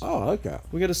followers. Oh, I like that.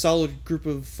 We got a solid group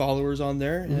of followers on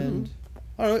there, and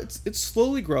I don't know. It's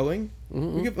slowly growing.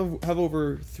 We have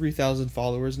over 3,000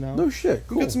 followers now. No shit.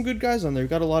 Cool. We got some good guys on there. We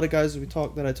got a lot of guys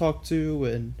that I talk to,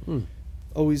 and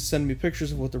always send me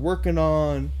pictures of what they're working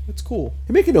on. It's cool.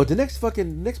 Hey, make a note. The next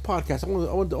podcast,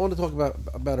 I want to talk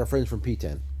about our friends from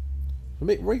P10.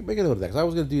 Make a note of that because I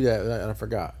was going to do that and I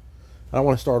forgot. I don't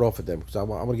want to start off with them because I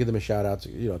want to give them a shout out.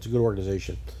 It's a good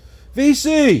organization.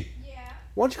 VC. Yeah.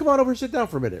 Why don't you come on over and sit down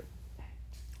for a minute?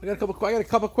 I got a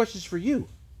couple questions for you.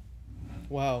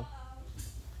 Wow.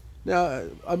 Now,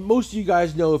 most of you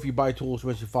guys know if you buy tools,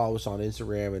 once you follow us on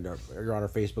Instagram and you're on our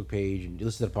Facebook page and you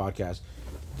listen to the podcast.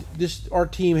 Our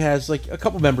team has like a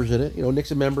couple members in it.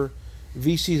 Nick's a member,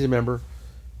 VC's a member,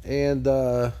 and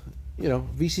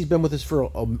VC's been with us for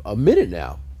a minute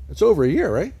now. It's over a year,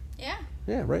 right? Yeah.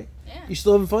 Yeah, right. Yeah. You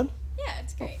still having fun? Yeah,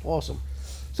 it's great. Oh, awesome.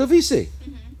 So VC,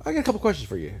 I got a couple questions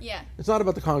for you. Yeah. It's not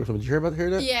about the congresswoman. Did you hear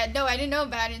that? Yeah, no, I didn't know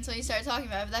about it until you started talking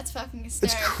about it, but that's fucking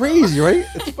hysterical. It's crazy, right?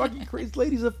 It's fucking crazy. This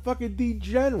lady's a fucking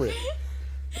degenerate.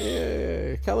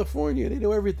 Yeah, California, they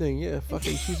know everything. Yeah,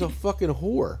 fucking, she's a fucking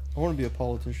whore. I want to be a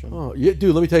politician. Oh, yeah,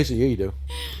 dude, let me tell you something. Yeah, you do.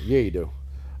 Yeah, you do.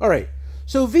 All right.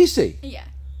 So VC. Yeah.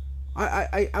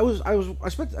 I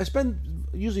spend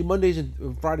usually Mondays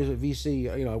and Fridays at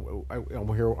VC.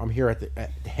 I'm here at the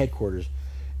headquarters,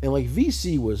 and like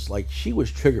VC was like she was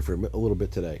triggered for a little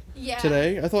bit today. Yeah.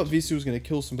 Today? I thought VC was going to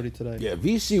kill somebody today. Yeah,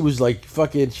 VC was like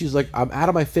fucking. She's like, I'm out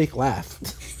of my fake laugh.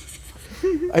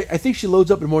 I think she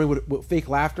loads up in the morning with fake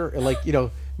laughter, and like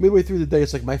midway through the day,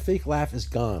 it's like my fake laugh is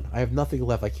gone. I have nothing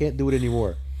left. I can't do it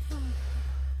anymore.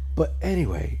 But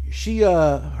anyway, she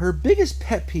her biggest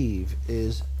pet peeve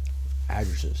is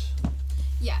addresses.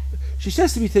 Yeah. She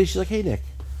says to me today, she's like, "Hey Nick,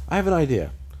 I have an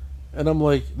idea," and I'm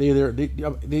like,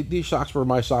 "These socks were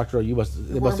my socks, or they must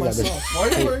have got mixed." Why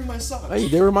are you wearing my socks? Hey,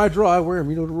 they were my draw. I wear them.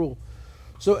 You know the rule.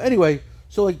 So anyway,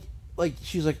 like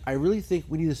she's like, I really think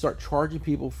we need to start charging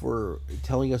people for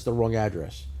telling us the wrong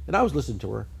address. And I was listening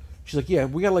to her. She's like, yeah,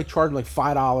 we gotta like charge them like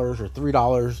 $5 or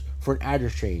 $3 for an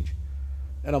address change.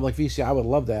 And I'm like, VC, I would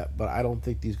love that, but I don't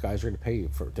think these guys are gonna pay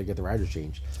to get their address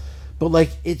changed. But like,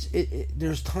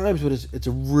 there's times when it's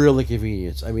a real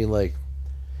inconvenience. I mean, like,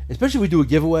 especially if we do a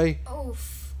giveaway.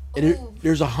 Oof. And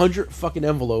there's 100 fucking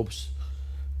envelopes,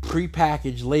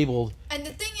 pre-packaged, labeled. And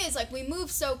the thing is, like, we move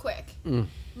so quick.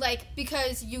 Like,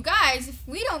 because you guys, if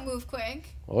we don't move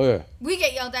quick, oh yeah, we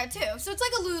get yelled at too. So it's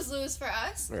like a lose-lose for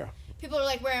us. Yeah. People are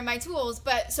like, where are my tools?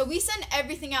 But so we send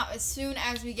everything out as soon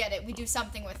as we get it. We do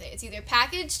something with it. It's either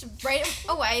packaged right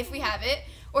away if we have it,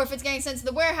 or if it's getting sent to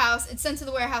the warehouse, it's sent to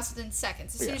the warehouse within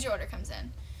seconds, as soon as your order comes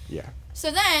in. Yeah.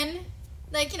 So then,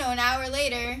 like, an hour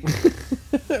later,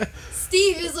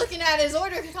 Steve is looking at his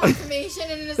order confirmation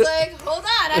and is like, hold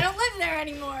on, I don't live there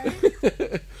anymore.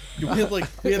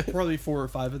 We had probably 4 or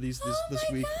 5 of these this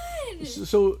week. God.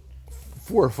 So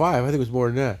 4 or 5, I think it was more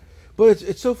than that. But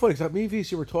it's so funny because me and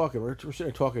VC were talking. We're sitting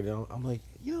there talking, and I'm like,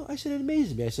 I said, it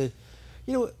amazes me. I said,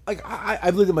 like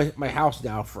I've lived in my house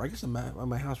now for, I guess I'm at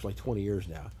my house for like 20 years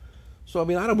now. So I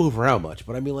mean, I don't move around much,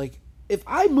 but I mean, like, if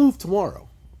I moved tomorrow,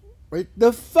 right,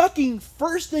 the fucking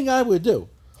first thing I would do,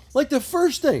 like the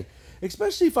first thing,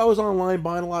 especially if I was online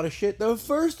buying a lot of shit, the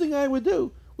first thing I would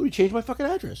do would be change my fucking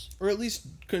address. Or at least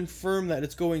confirm that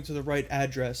it's going to the right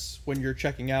address when you're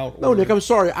checking out. No, Nick, I'm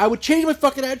sorry. I would change my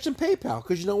fucking address in PayPal,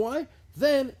 because you know why?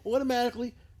 Then,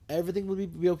 automatically, everything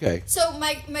would be okay. So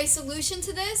my solution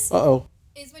to this Uh-oh.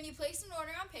 is when you place an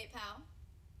order on PayPal,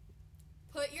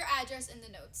 put your address in the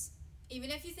notes.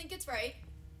 Even if you think it's right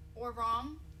or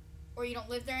wrong, or you don't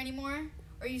live there anymore,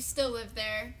 or you still live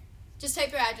there, just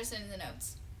type your address in the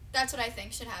notes. That's what I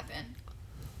think should happen.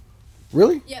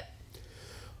 Really? Yep.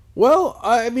 Well,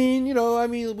 I mean, we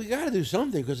got to do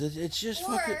something, because it's just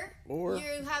fucking... Or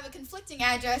you have a conflicting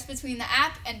address between the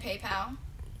app and PayPal.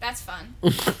 That's fun.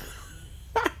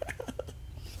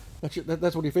 That's one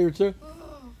of your favorites, too?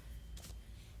 Ooh.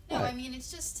 No, What? I mean,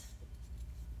 it's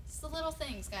the little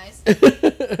things, guys.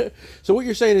 So what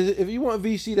you're saying is, if you want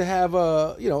VC to have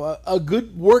a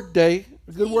good work day,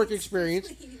 a good work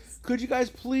experience, Please. could you guys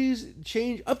please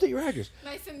update your address?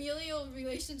 My familial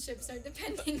relationships are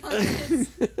depending on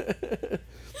this.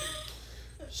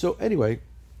 So anyway,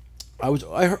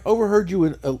 I overheard you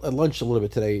at lunch a little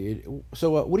bit today.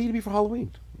 So what are you gonna be for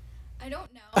Halloween? I don't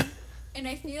know. And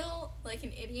I feel like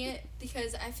an idiot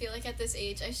because I feel like at this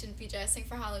age I shouldn't be dressing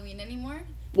for Halloween anymore.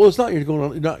 Well, it's not you're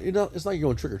going. It's not you're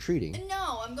going trick or treating.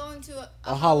 No, I'm going to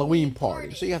A Halloween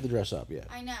party, so you have to dress up. Yeah.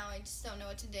 I know. I just don't know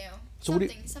what to do. So what do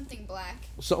something black.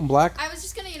 Something black. I was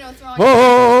just gonna, throw on.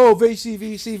 Oh,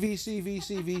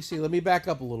 VC. Let me back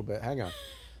up a little bit. Hang on.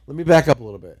 Let me back up a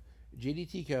little bit.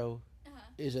 JD Co.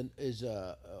 is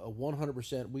a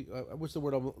 100%. What's the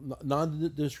word?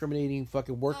 Non-discriminating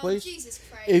fucking workplace. Oh, Jesus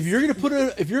Christ. If you're gonna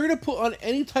put on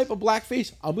any type of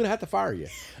blackface, I'm gonna have to fire you.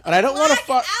 And I don't want to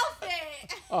fire. Outfit.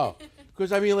 Oh,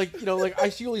 because I mean, I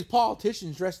see all these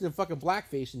politicians dressed in fucking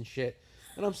blackface and shit,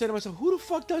 and I'm saying to myself, who the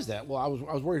fuck does that? Well, I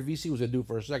was worried VC was gonna do it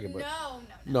for a second, but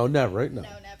No, never, right? No,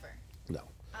 never. no.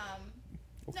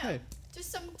 Okay. No,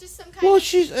 just some kind Well,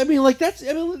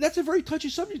 of. that's a very touchy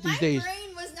subject these My days.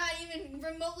 brain was not even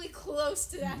remotely close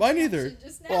to that. Mine either. reaction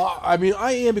Just now. Well, I mean,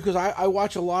 I am, because I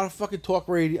watch a lot of fucking talk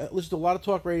radio, listen to a lot of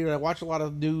talk radio, and I watch a lot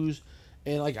of news,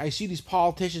 and I see these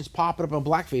politicians popping up on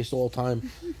blackface all the time,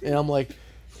 and I'm like,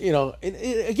 and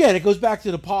again, it goes back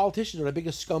to the politicians are the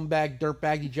biggest scumbag,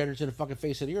 dirtbag degenerates in the fucking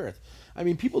face of the earth. I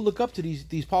mean, people look up to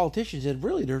these politicians, and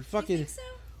really, they're fucking. You think so?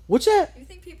 What's that? You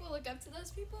think people look up to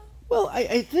those people? Well,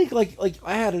 I think like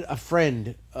I had a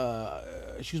friend.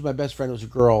 She was my best friend. It was a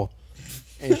girl,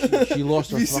 and she lost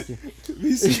her fucking.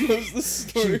 VC knows the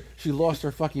story. She lost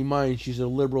her fucking mind. She's a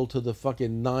liberal to the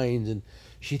fucking nines, and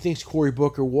she thinks Cory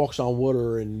Booker walks on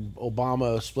water and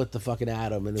Obama split the fucking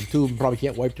atom, and the two of them probably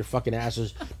can't wipe their fucking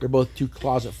asses. They're both two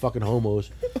closet fucking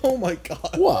homos. Oh my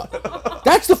god. What?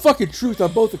 That's the fucking truth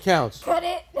on both accounts. Cut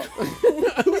it.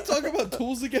 Can we talk about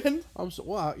tools again?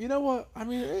 Wow. You know what? I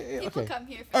mean, People okay. come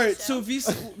here for All the right, show. so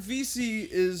VC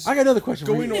is I got another question.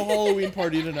 going for to you. a Halloween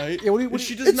party tonight. Yeah, and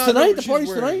she does it's not tonight. know what The she's party's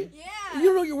wearing. tonight. Yeah. You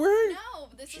don't know what you're wearing? No,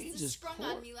 this was Jesus just sprung on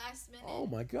Christ. me last minute. Oh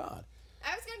my god.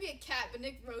 I was gonna be a cat, but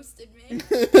Nick roasted me.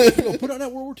 Yo, put on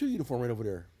that World War II uniform right over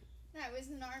there. That was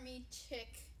an army chick.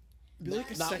 Be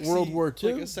like a Not sexy, World War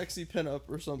II? like a sexy pinup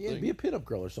or something. Yeah, be a pinup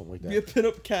girl or something like that. Be a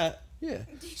pinup cat. Yeah.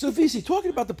 So VC,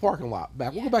 talking about the parking lot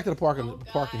back. We'll go back to the parking Oh,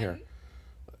 parking God. here.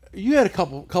 You had a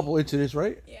couple incidents,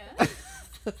 right? Yeah. We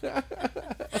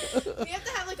have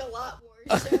to have like a lot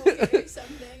more show or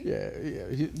something. Yeah.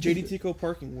 JD Tico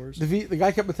parking wars. The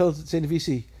guy kept on saying to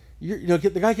VC,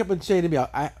 the guy kept on saying to me,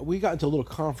 we got into a little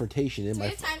confrontation in Do we my.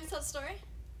 have time to tell the story?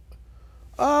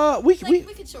 We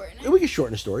We could shorten it. we can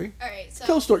shorten the story. All right. So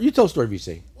Tell a story. You tell a story,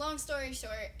 VC. long story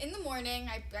short, in the morning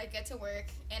I get to work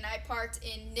and I parked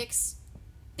in Nick's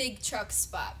big truck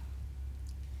spot.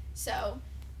 So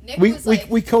Nick was like,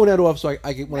 We cone that off so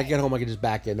I can, when I Right. get home I can just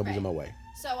back in. Nobody's in my Right. way.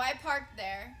 So I parked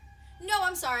there. No,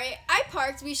 I'm sorry. I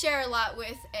parked. We share a lot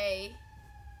with a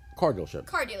Car dealership.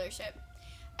 car dealership.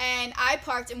 And I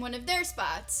parked in one of their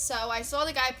spots. So I saw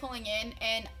the guy pulling in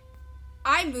and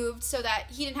I moved so that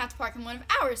he didn't have to park in one of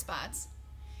our spots.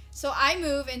 So I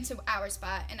move into our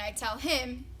spot and I tell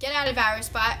him, get out of our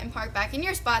spot and park back in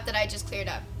your spot that I just cleared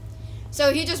up.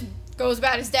 So he just goes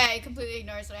about his day, completely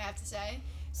ignores what I have to say.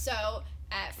 So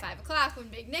at 5 o'clock when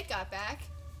Big Nick got back,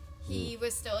 he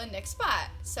was still in Nick's spot.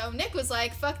 So Nick was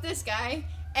like, fuck this guy,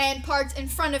 and parked in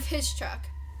front of his truck.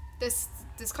 This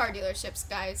car dealership's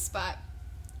guy's spot.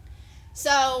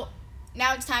 So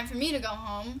now it's time for me to go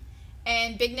home,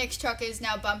 and Big Nick's truck is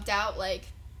now bumped out like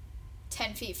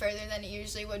 10 feet further than it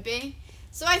usually would be.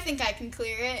 So I think I can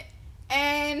clear it.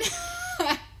 And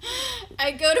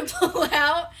I go to pull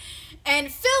out,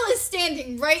 And Phil is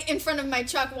standing right in front of my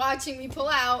truck watching me pull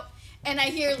out, and I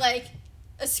hear like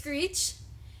a screech,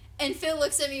 and Phil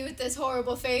looks at me with this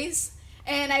horrible face,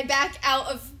 and I back out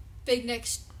of Big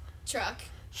Nick's truck.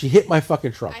 She hit my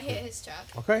fucking truck. I hit his truck.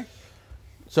 Okay.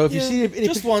 So if you see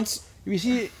just once.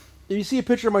 If you see a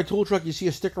picture of my tool truck, you see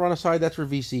a sticker on the side. That's where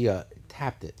VC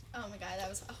tapped it. Oh my god, that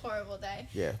was a horrible day.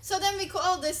 Yeah. So then we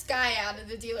called this guy out of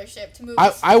the dealership to move.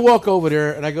 I walk over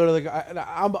there and I go to the guy. And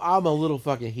I'm a little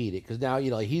fucking heated because now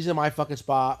he's in my fucking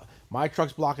spot. My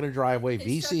truck's blocking the driveway.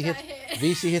 His VC truck hits got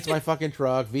hit. VC hits my fucking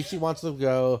truck. VC wants to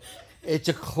go. It's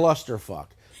a clusterfuck.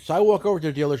 So I walk over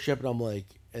to the dealership and I'm like,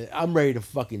 I'm ready to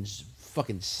fucking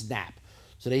snap.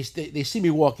 So they see me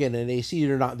walk in and they see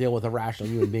they're not dealing with a rational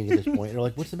human being at this point. And they're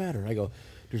like, "What's the matter?" And I go,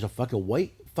 "There's a fucking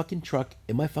white fucking truck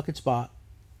in my fucking spot.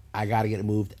 I gotta get it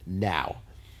moved now."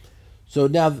 So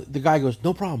now the guy goes,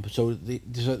 "No problem." So they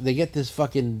get this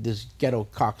ghetto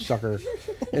cocksucker,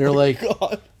 and they're like,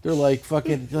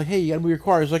 "Hey, you gotta move your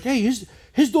car." He's like, "Hey,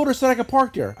 his daughter said I could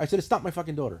park there." I said, "It's not my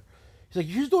fucking daughter." He's like,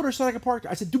 "His daughter said I could park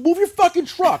there." I said, "Dude, move your fucking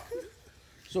truck."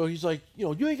 So he's like, "You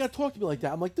ain't gotta talk to me like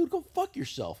that." I'm like, "Dude, go fuck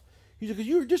yourself." He's like, "'Cause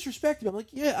you were disrespecting me." I'm like,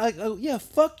 "Yeah,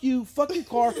 fuck you, fuck your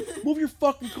car, move your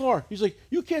fucking car." He's like,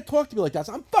 "You can't talk to me like that."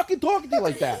 So I'm fucking talking to you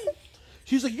like that.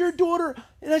 She's like, "Your daughter,"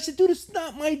 and I said, "Dude, it's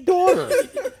not my daughter."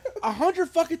 100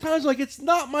 fucking times, like, it's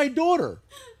not my daughter.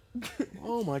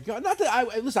 Oh my god! Not that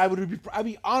I'd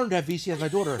be honored to have VC as my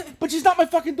daughter, but she's not my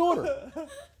fucking daughter.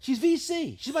 She's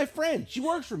VC. She's my friend. She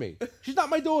works for me. She's not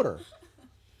my daughter.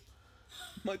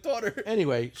 My daughter.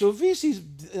 Anyway, so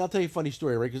I'll tell you a funny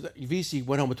story, right? Because VC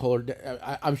went home and told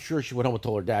her, I'm sure she went home and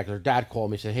told her dad, because her dad called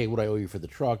me and said, "Hey, what do I owe you for the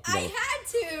truck?" I had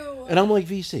to. And I'm like,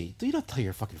 "VC, do you not tell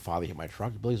your fucking father hit my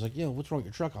truck?" Billy's like, "Yeah, what's wrong with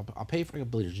your truck? I'll pay for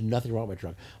it." Billy, "There's nothing wrong with my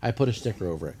truck." I put a sticker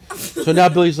over it. So now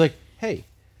Billy's like, "Hey."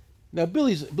 Now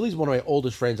Billy's one of my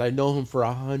oldest friends. I know him for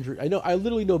 100. I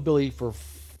literally know Billy for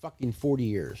fucking 40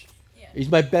 years. Yeah. He's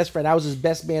my best friend. I was his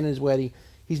best man in his wedding.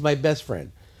 He's my best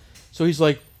friend. So he's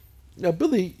like, now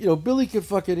Billy, Billy could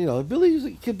fucking,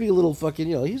 Billy could be a little fucking,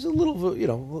 he's a little,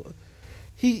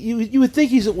 you would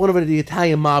think he's one of the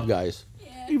Italian mob guys.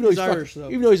 Yeah. Even though He's Irish, though.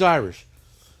 Even though he's Irish.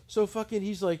 So fucking,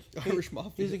 he's like, Irish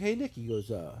mob. He's like, "Hey Nick," he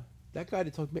goes, "That guy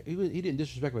that talked, he didn't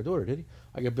disrespect my daughter, did he?"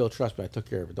 I go, "Bill, trust me, I took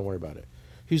care of it. Don't worry about it."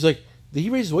 He's like, "Did he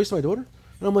raise his voice to my daughter?"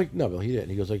 And I'm like, "No, Bill, he didn't."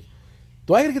 He goes like,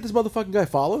 "Do I gotta get this motherfucking guy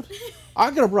followed?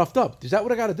 I got him roughed up. Is that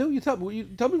what I gotta do? You tell me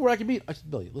where I can meet." I said,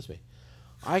 "Billy, listen to me.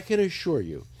 I can assure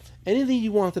you, anything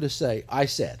you wanted to say, I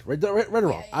said. Right or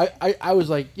wrong. Yeah. I was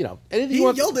like, anything He you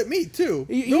wanted. yelled at me too.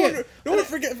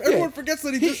 Everyone forgets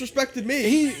that he disrespected me.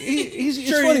 He's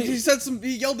Sure, funny.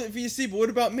 he yelled at VC, but what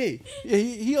about me? Yeah,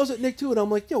 he yells at Nick too, and I'm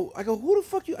like, I go, "Who the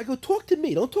fuck you?" I go, "Talk to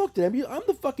me. Don't talk to them. I'm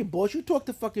the fucking boss. You talk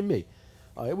to fucking me."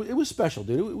 It was special,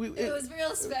 dude. It was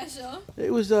real special.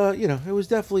 It was, it was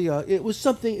definitely, it was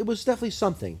something. It was definitely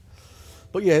something.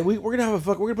 But yeah, we're gonna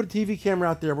we're gonna put a TV camera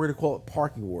out there. We're gonna call it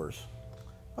Parking Wars.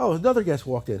 Oh, another guest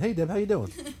walked in. "Hey, Deb, how you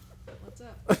doing?" What's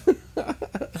up?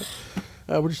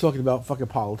 We're just talking about fucking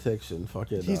politics and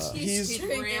fucking. He's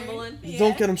rambling. Yeah.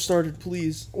 Don't get him started,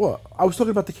 please. What? I was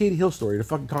talking about the Katie Hill story, the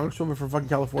fucking congresswoman from fucking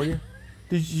California.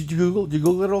 Did you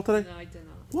Google it all today? No, I did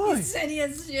not. Why? He said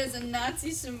she has a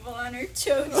Nazi symbol on her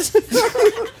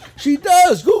choach. She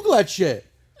does. Google that shit.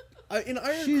 An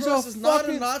Iron She's Cross a is not a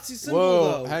fucking- Nazi symbol,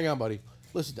 Whoa, though. hang on, buddy.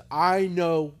 Listen, I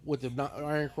know what the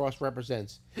Iron Cross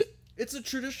represents. It's a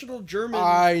traditional German.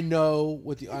 I know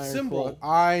what the Iron symbol. Cross.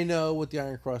 I know what the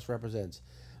Iron Cross represents.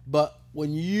 But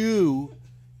when you,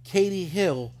 Katie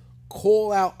Hill,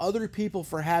 call out other people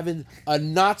for having a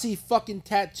Nazi fucking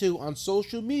tattoo on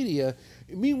social media,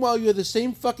 meanwhile you have the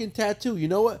same fucking tattoo, you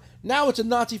know what? Now it's a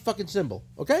Nazi fucking symbol.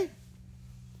 Okay?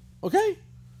 Okay?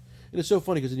 And it's so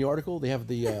funny because in the article they have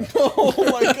the. Oh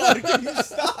my god! Can you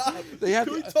stop? They have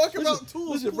Can we talk about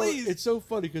tools, bro, please? it's so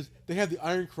funny because they have the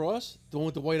Iron Cross, the one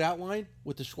with the white outline,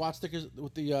 with the swastikas,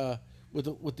 with the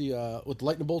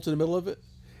lightning bolts in the middle of it,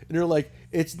 and they're like,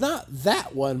 "It's not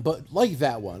that one, but like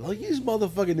that one." Like, these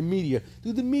motherfucking the media,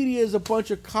 dude. The media is a bunch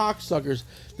of cocksuckers.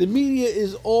 The media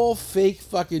is all fake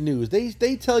fucking news. They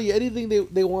tell you anything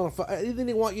they want to anything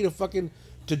they want you to fucking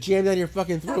to jam down your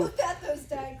fucking How throat. about those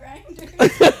die grinders?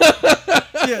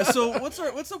 Yeah. So what's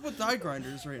up with die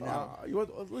grinders right now?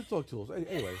 Let's talk tools.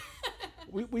 Anyway,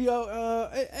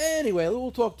 anyway, we'll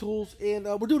talk tools, and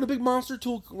we're doing a big monster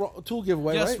tool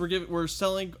giveaway. Yes, right? we're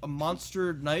selling a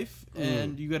monster knife,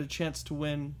 and you got a chance to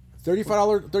win.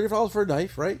 $35 for a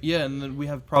knife, right? Yeah, and then we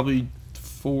have probably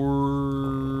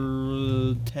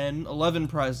 11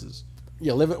 prizes.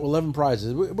 Yeah, 11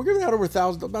 prizes. We're giving out over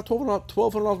 $1,000, about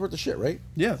 $1,200 worth of shit, right?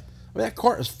 Yeah. I mean, that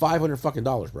cart is $500 fucking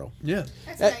bro. Yeah.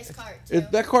 That's a nice cart too.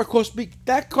 That cart cost me.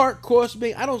 That cart cost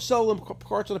me. I don't sell them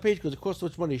carts on the page because it costs so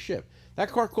much money to ship. That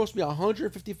cart cost me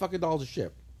 $150 fucking to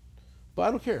ship. But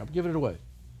I don't care. I'm giving it away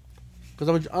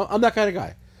because I'm that kind of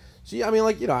guy. See, I mean,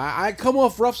 like, you know, I come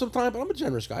off rough sometimes, but I'm a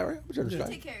generous guy, right? I'm a generous guy.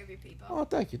 Take care of your people. Oh,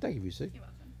 thank you, VC. You're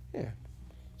welcome. Yeah.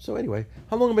 So anyway,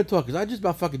 how long have I been talking? 'Cause I just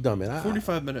about fucking done, man.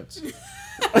 45 minutes.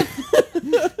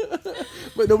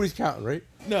 But nobody's counting, right?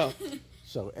 No.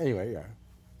 So anyway, yeah.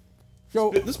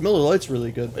 So This Miller Lite's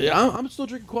really good. yeah, I'm still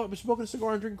drinking coffee. I'm smoking a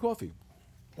cigar and drinking coffee.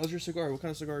 How's your cigar? What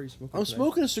kind of cigar are you smoking? I'm today?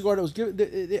 smoking a cigar that was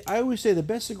given. I always say the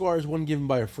best cigar is one given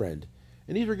by a friend,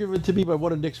 and these were given to me by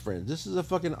one of Nick's friends. This is a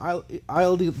fucking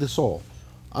Isle de Sol,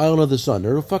 Island of the Sun.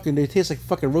 They taste like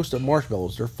fucking roasted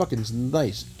marshmallows. They're fucking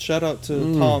nice. Shout out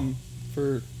to Tom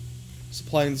for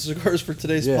supplying the cigars for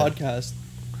today's Yeah. podcast.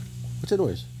 What's that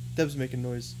noise? Deb's making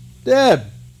noise. Deb.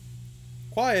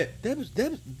 Quiet.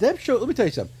 Deb show. Let me tell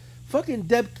you something. Fucking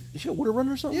Deb. She got water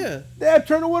running or something? Yeah. Deb,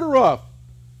 turn the water off.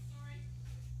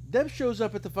 Deb shows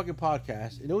up at the fucking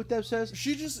podcast. You know what Deb says?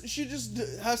 She just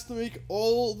has to make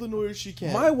all the noise she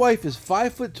can. My wife is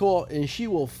 5 foot tall and she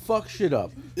will fuck shit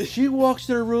up. She walks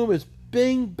in her room, it's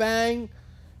bing bang.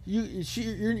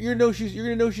 You're gonna know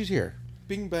she's here.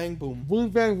 Bing bang boom. Boom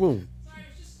bang boom. Sorry, I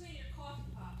was just cleaning your coffee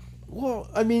pot. Well,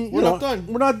 I mean, We're not done.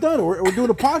 We're not done. We're doing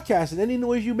a podcast, and any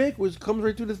noise you make comes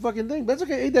right through this fucking thing. That's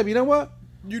okay. Hey, Deb, you know what?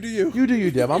 You do you. You do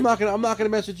you, Deb. I'm not gonna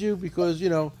mess with you because you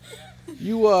know, I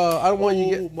don't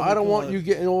want God. you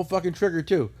getting all fucking triggered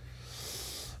too.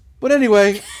 But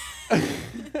anyway.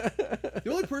 The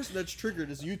only person that's triggered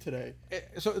is you today.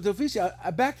 So, Felicia,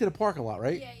 I back to the parking lot,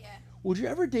 right? Yeah, yeah, Would you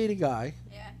ever date a guy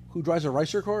yeah. who drives a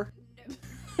Ricer car? No.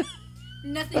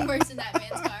 Nothing worse than that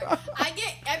man's car. I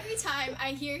get every time I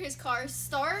hear his car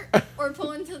start or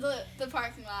pull into the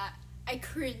parking lot, I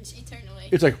cringe eternally.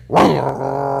 It's like.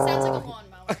 Sounds like a lawnmower.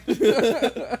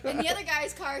 And the other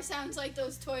guy's car sounds like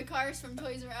those toy cars from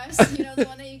Toys R Us. You know, the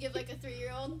one that you give like a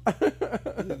 3-year-old.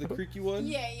 The creaky one.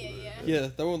 Yeah. Yeah,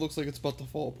 that one looks like it's about to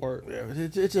fall apart.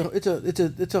 It's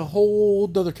a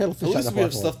whole other kettle of fish. At least out in we the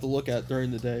have parking lot. stuff to look at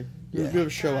during the day. Yeah. We have a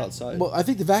show outside. Well, I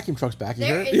think the vacuum truck's back. You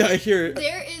hear it? Yeah, I hear it.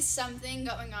 There is something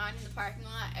going on in the parking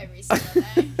lot every single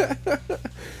day.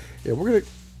 Yeah, we're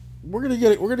gonna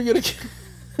get it. We're gonna get it.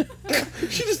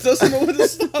 She just doesn't know when to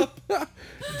stop.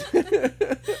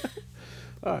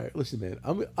 All right, listen, man.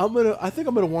 I think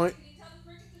I'm gonna wind. Can you tell the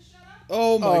cricket to shut up?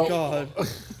 Oh my Oh.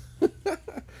 God.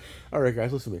 All right,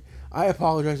 guys, listen to me. I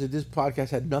apologize that this podcast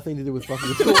had nothing to do with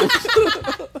fucking tools.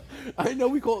 I know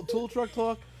we call it Tool Truck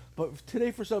Talk, but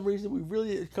today, for some reason, we really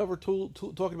didn't cover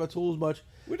talking about tools much.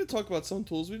 We did talk about some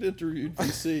tools. We did interview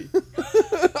VC.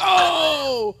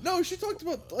 Oh! No, she talked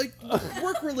about like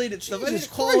work-related stuff.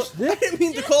 Jesus I Christ, Nick. didn't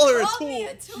mean to call her a Call me tool.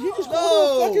 a tool. You just No,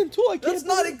 called her a fucking tool. I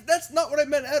can't That's not what I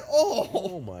meant at all.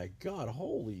 Oh my God!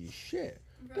 Holy shit!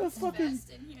 The Roast fucking. best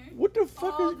in here. What the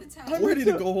fuck All is? the time. I'm ready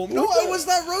to go home. No, I was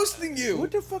not roasting you.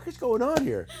 What the fuck is going on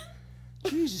here?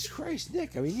 Jesus Christ,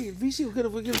 Nick! I mean, VC was gonna.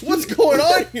 What's going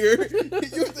on here?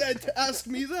 You had to ask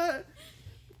me that.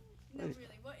 No, really,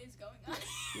 what is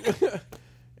going on?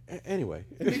 Anyway.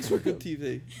 It makes for good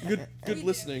TV. Good We do,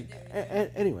 listening. we do.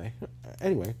 Anyway.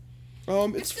 It's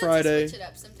good to Friday. switch it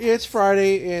up sometimes. It's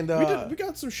Friday, and We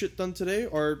got some shit done today.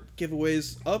 Our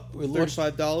giveaway's up. We launched-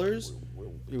 $35.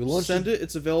 we launched. Send it.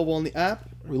 It's available on the app.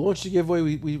 We launched the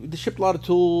giveaway. We shipped a lot of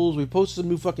tools. We posted some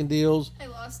new fucking deals. I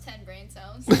lost 10 brain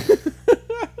cells.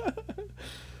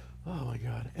 Oh my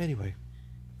God. Anyway,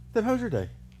 Deb, how was your day?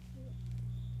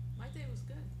 My day was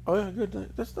good. Oh yeah, good.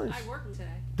 That's nice. I worked today.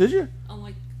 Did you?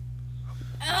 Unlike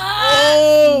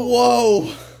Oh,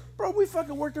 whoa. Bro, we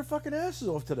fucking worked our fucking asses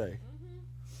off today.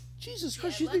 Jesus Yeah,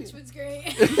 Christ, you lunch think- was great.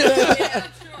 yeah,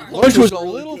 sure. Lunch was a really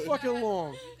little good. fucking What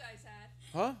long. you guys had.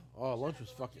 Huh? Oh, lunch was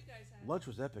What fucking. you guys had. Lunch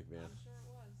was epic, man. I'm sure it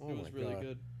was. Oh It my was really God.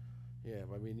 good. Yeah,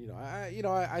 I mean,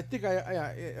 I think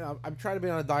I'm trying to be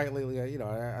on a diet lately. I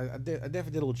definitely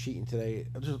did a little cheating today.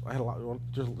 I had a lot.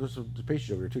 There's some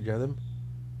pastries over here too. Do you have them?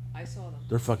 I saw them.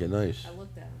 They're fucking nice. I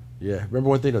looked at them. Yeah. Remember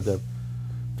one thing though, Deb?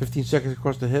 15 seconds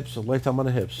across the hips, a lifetime on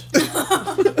the hips.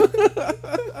 Not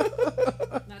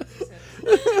these hips.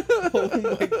 Oh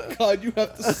my God, you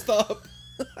have to stop.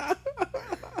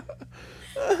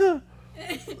 You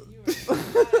were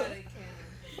out of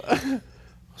cannon.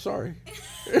 Sorry.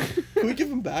 Can we give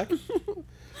him back?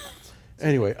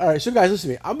 Anyway, all right. So guys,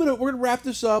 listen to me. We're gonna wrap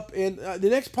this up, and the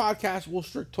next podcast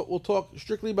we'll talk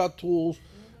strictly about tools,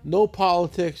 no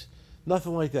politics,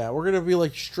 nothing like that. We're gonna be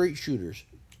like straight shooters.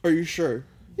 Are you sure?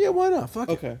 Yeah, why not? Fuck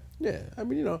it. Okay. Yeah, I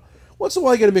mean, once in a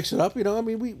while you gotta mix it up. I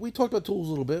mean, we talked about tools a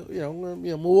little bit.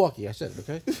 Milwaukee. I said it.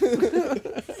 Okay.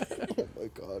 Oh my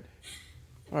God.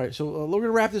 All right, so we're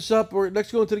gonna wrap this up. We're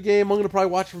next going to the game. I'm gonna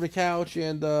probably watch from the couch,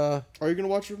 and Are you gonna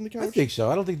watch it from the couch? I think so.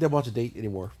 I don't think Deb wants a date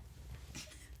anymore.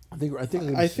 I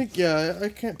think yeah. I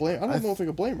can't blame. I don't know if I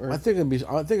can blame her. I think I'm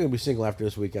gonna be single after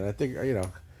this weekend. I think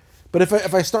but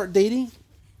if I start dating,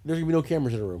 there's gonna be no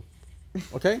cameras in the room.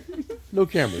 Okay, no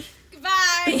cameras.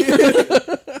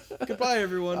 Goodbye. Goodbye,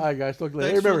 everyone. All right, guys. Talk later.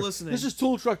 Thanks Hey, remember, for listening. this is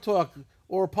Tool Truck Talk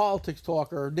or Politics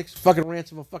Talk or Nick's fucking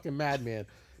rants of a fucking madman.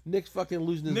 Nick's fucking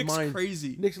losing his Nick's mind.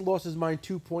 crazy. Nick's lost his mind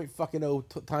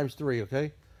 2.0 times 3.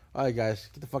 Okay. All right, guys.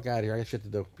 Get the fuck out of here. I got shit to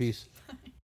do. Peace.